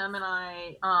and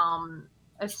Gemini,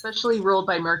 especially ruled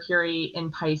by Mercury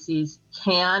in Pisces,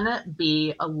 can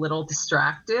be a little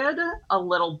distracted, a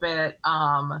little bit,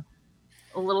 a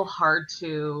little hard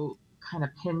to kind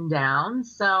of pin down.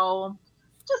 So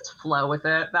just flow with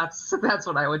it. That's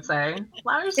what I would say.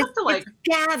 Allow yourself to it's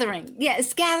gathering. Yeah,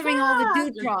 it's gathering all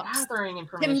the dewdrops. Gathering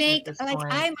information to make, at this like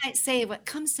point. I might say, what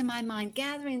comes to my mind,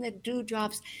 gathering the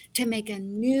dewdrops to make a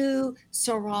new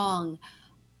sarong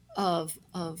of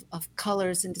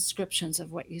colors and descriptions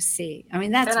of what you see. I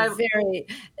mean, that's very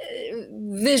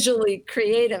visually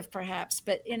creative, perhaps,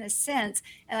 but in a sense,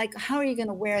 like, how are you going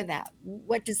to wear that?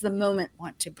 What does the moment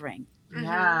want to bring?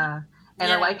 Yeah.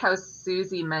 And I like how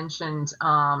Susie mentioned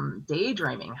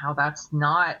daydreaming, how that's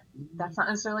not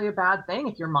necessarily a bad thing.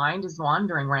 If your mind is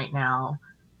wandering right now,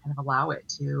 kind of allow it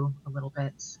to a little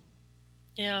bit.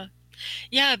 Yeah.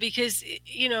 Yeah, because,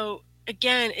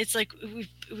 again, it's like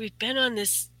we've been on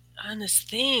this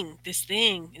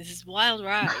wild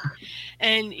ride.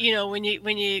 And when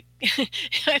you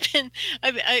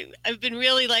I've been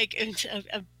really like,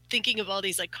 I'm thinking of all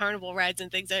these like carnival rides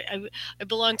and things. I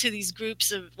belong to these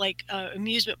groups of like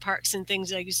amusement parks and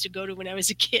things I used to go to when I was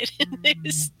a kid, and there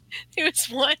was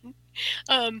one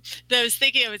that I was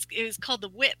thinking of. It was called the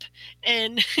Whip,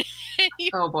 and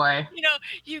oh boy,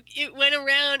 it went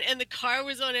around, and the car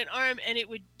was on an arm, and it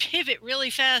would pivot really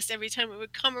fast every time it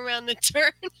would come around the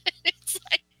turn. It's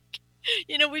like,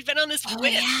 we've been on this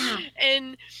whip,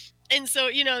 and so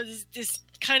this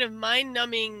kind of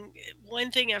mind-numbing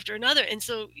one thing after another, and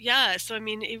so I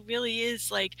mean, it really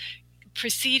is like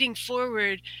proceeding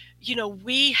forward.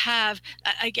 We have,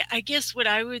 I guess what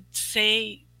I would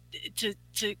say to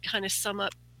kind of sum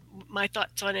up my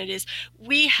thoughts on it is,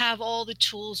 we have all the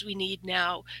tools we need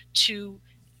now to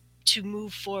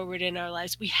move forward in our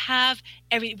lives. We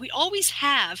always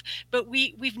have, but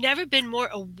we've never been more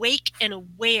awake and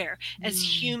aware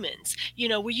as humans.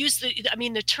 We use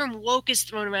the term woke is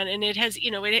thrown around, and it has,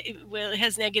 it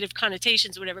has negative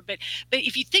connotations or whatever, but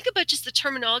if you think about just the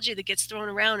terminology that gets thrown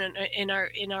around in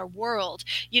our world,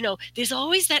 there's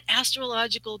always that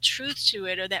astrological truth to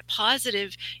it, or that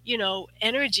positive,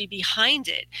 energy behind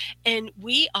it. And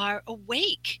we are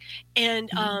awake. And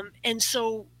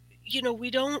so, we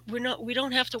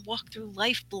don't have to walk through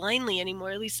life blindly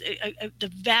anymore, at least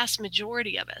the vast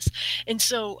majority of us. And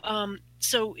so,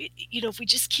 if we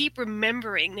just keep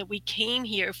remembering that we came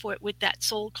here with that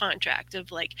soul contract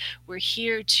of like, we're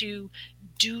here to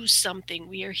do something.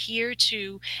 We are here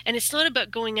to, and it's not about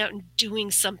going out and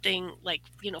doing something like,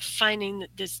 finding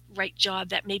this right job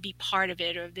that may be part of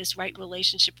it, or this right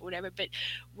relationship or whatever, but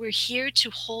we're here to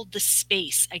hold the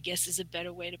space, I guess is a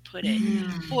better way to put it,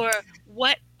 for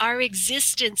what our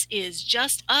existence is,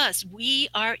 just us. We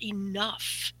are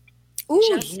enough.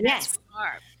 Ooh, yes.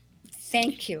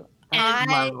 Thank you.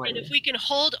 And if we can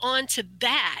hold on to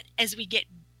that as we get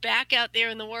back out there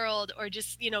in the world, or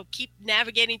just keep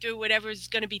navigating through whatever's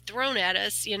going to be thrown at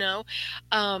us,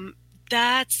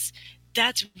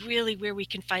 that's really where we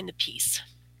can find the peace.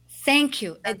 Thank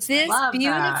you. This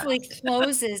beautifully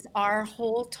closes our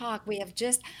whole talk. We have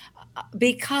just,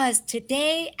 because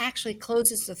today actually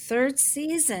closes the third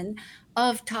season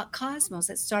of Talk Cosmos.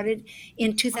 It started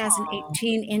in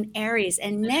 2018 in Aries,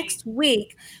 and next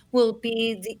week will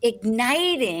be the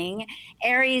igniting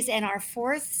Aries and our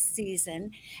fourth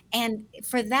season. And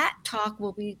for that talk,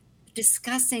 we'll be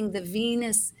discussing the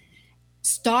Venus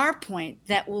star point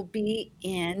that will be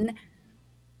in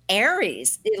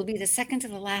Aries. It'll be the second to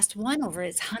the last one over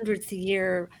its 100th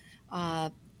year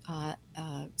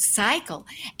cycle.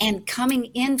 And coming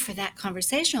in for that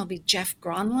conversation will be Jeff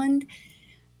Gronlund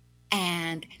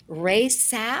and Ray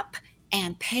Sapp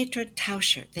and Petra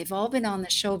Tauscher. They've all been on the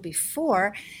show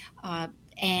before,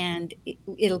 and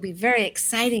it'll be very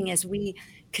exciting as we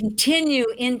continue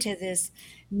into this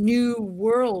new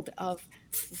world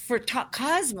for Talk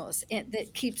Cosmos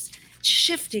that keeps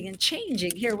shifting and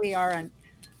changing. Here we are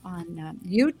on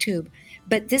YouTube,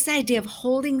 but this idea of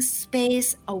holding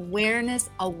space, awareness,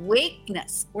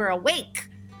 awakeness, we're awake.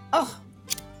 Oh,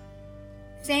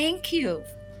 thank you.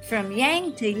 From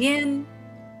yang to yin,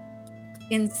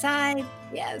 inside,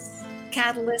 yes,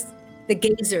 catalyst, the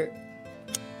gazer.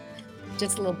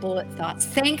 Just little bullet thoughts.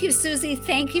 Thank you, Susie.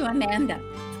 Thank you, Amanda.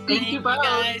 Thank you both.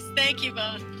 Guys. Thank you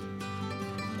both.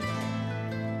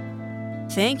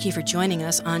 Thank you for joining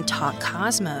us on Talk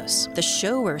Cosmos, the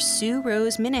show where Sue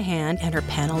Rose Minahan and her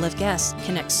panel of guests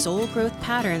connect soul growth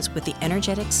patterns with the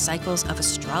energetic cycles of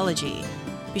astrology.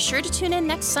 Be sure to tune in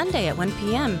next Sunday at 1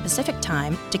 p.m. Pacific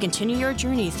Time to continue your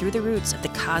journey through the roots of the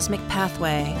cosmic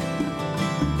pathway.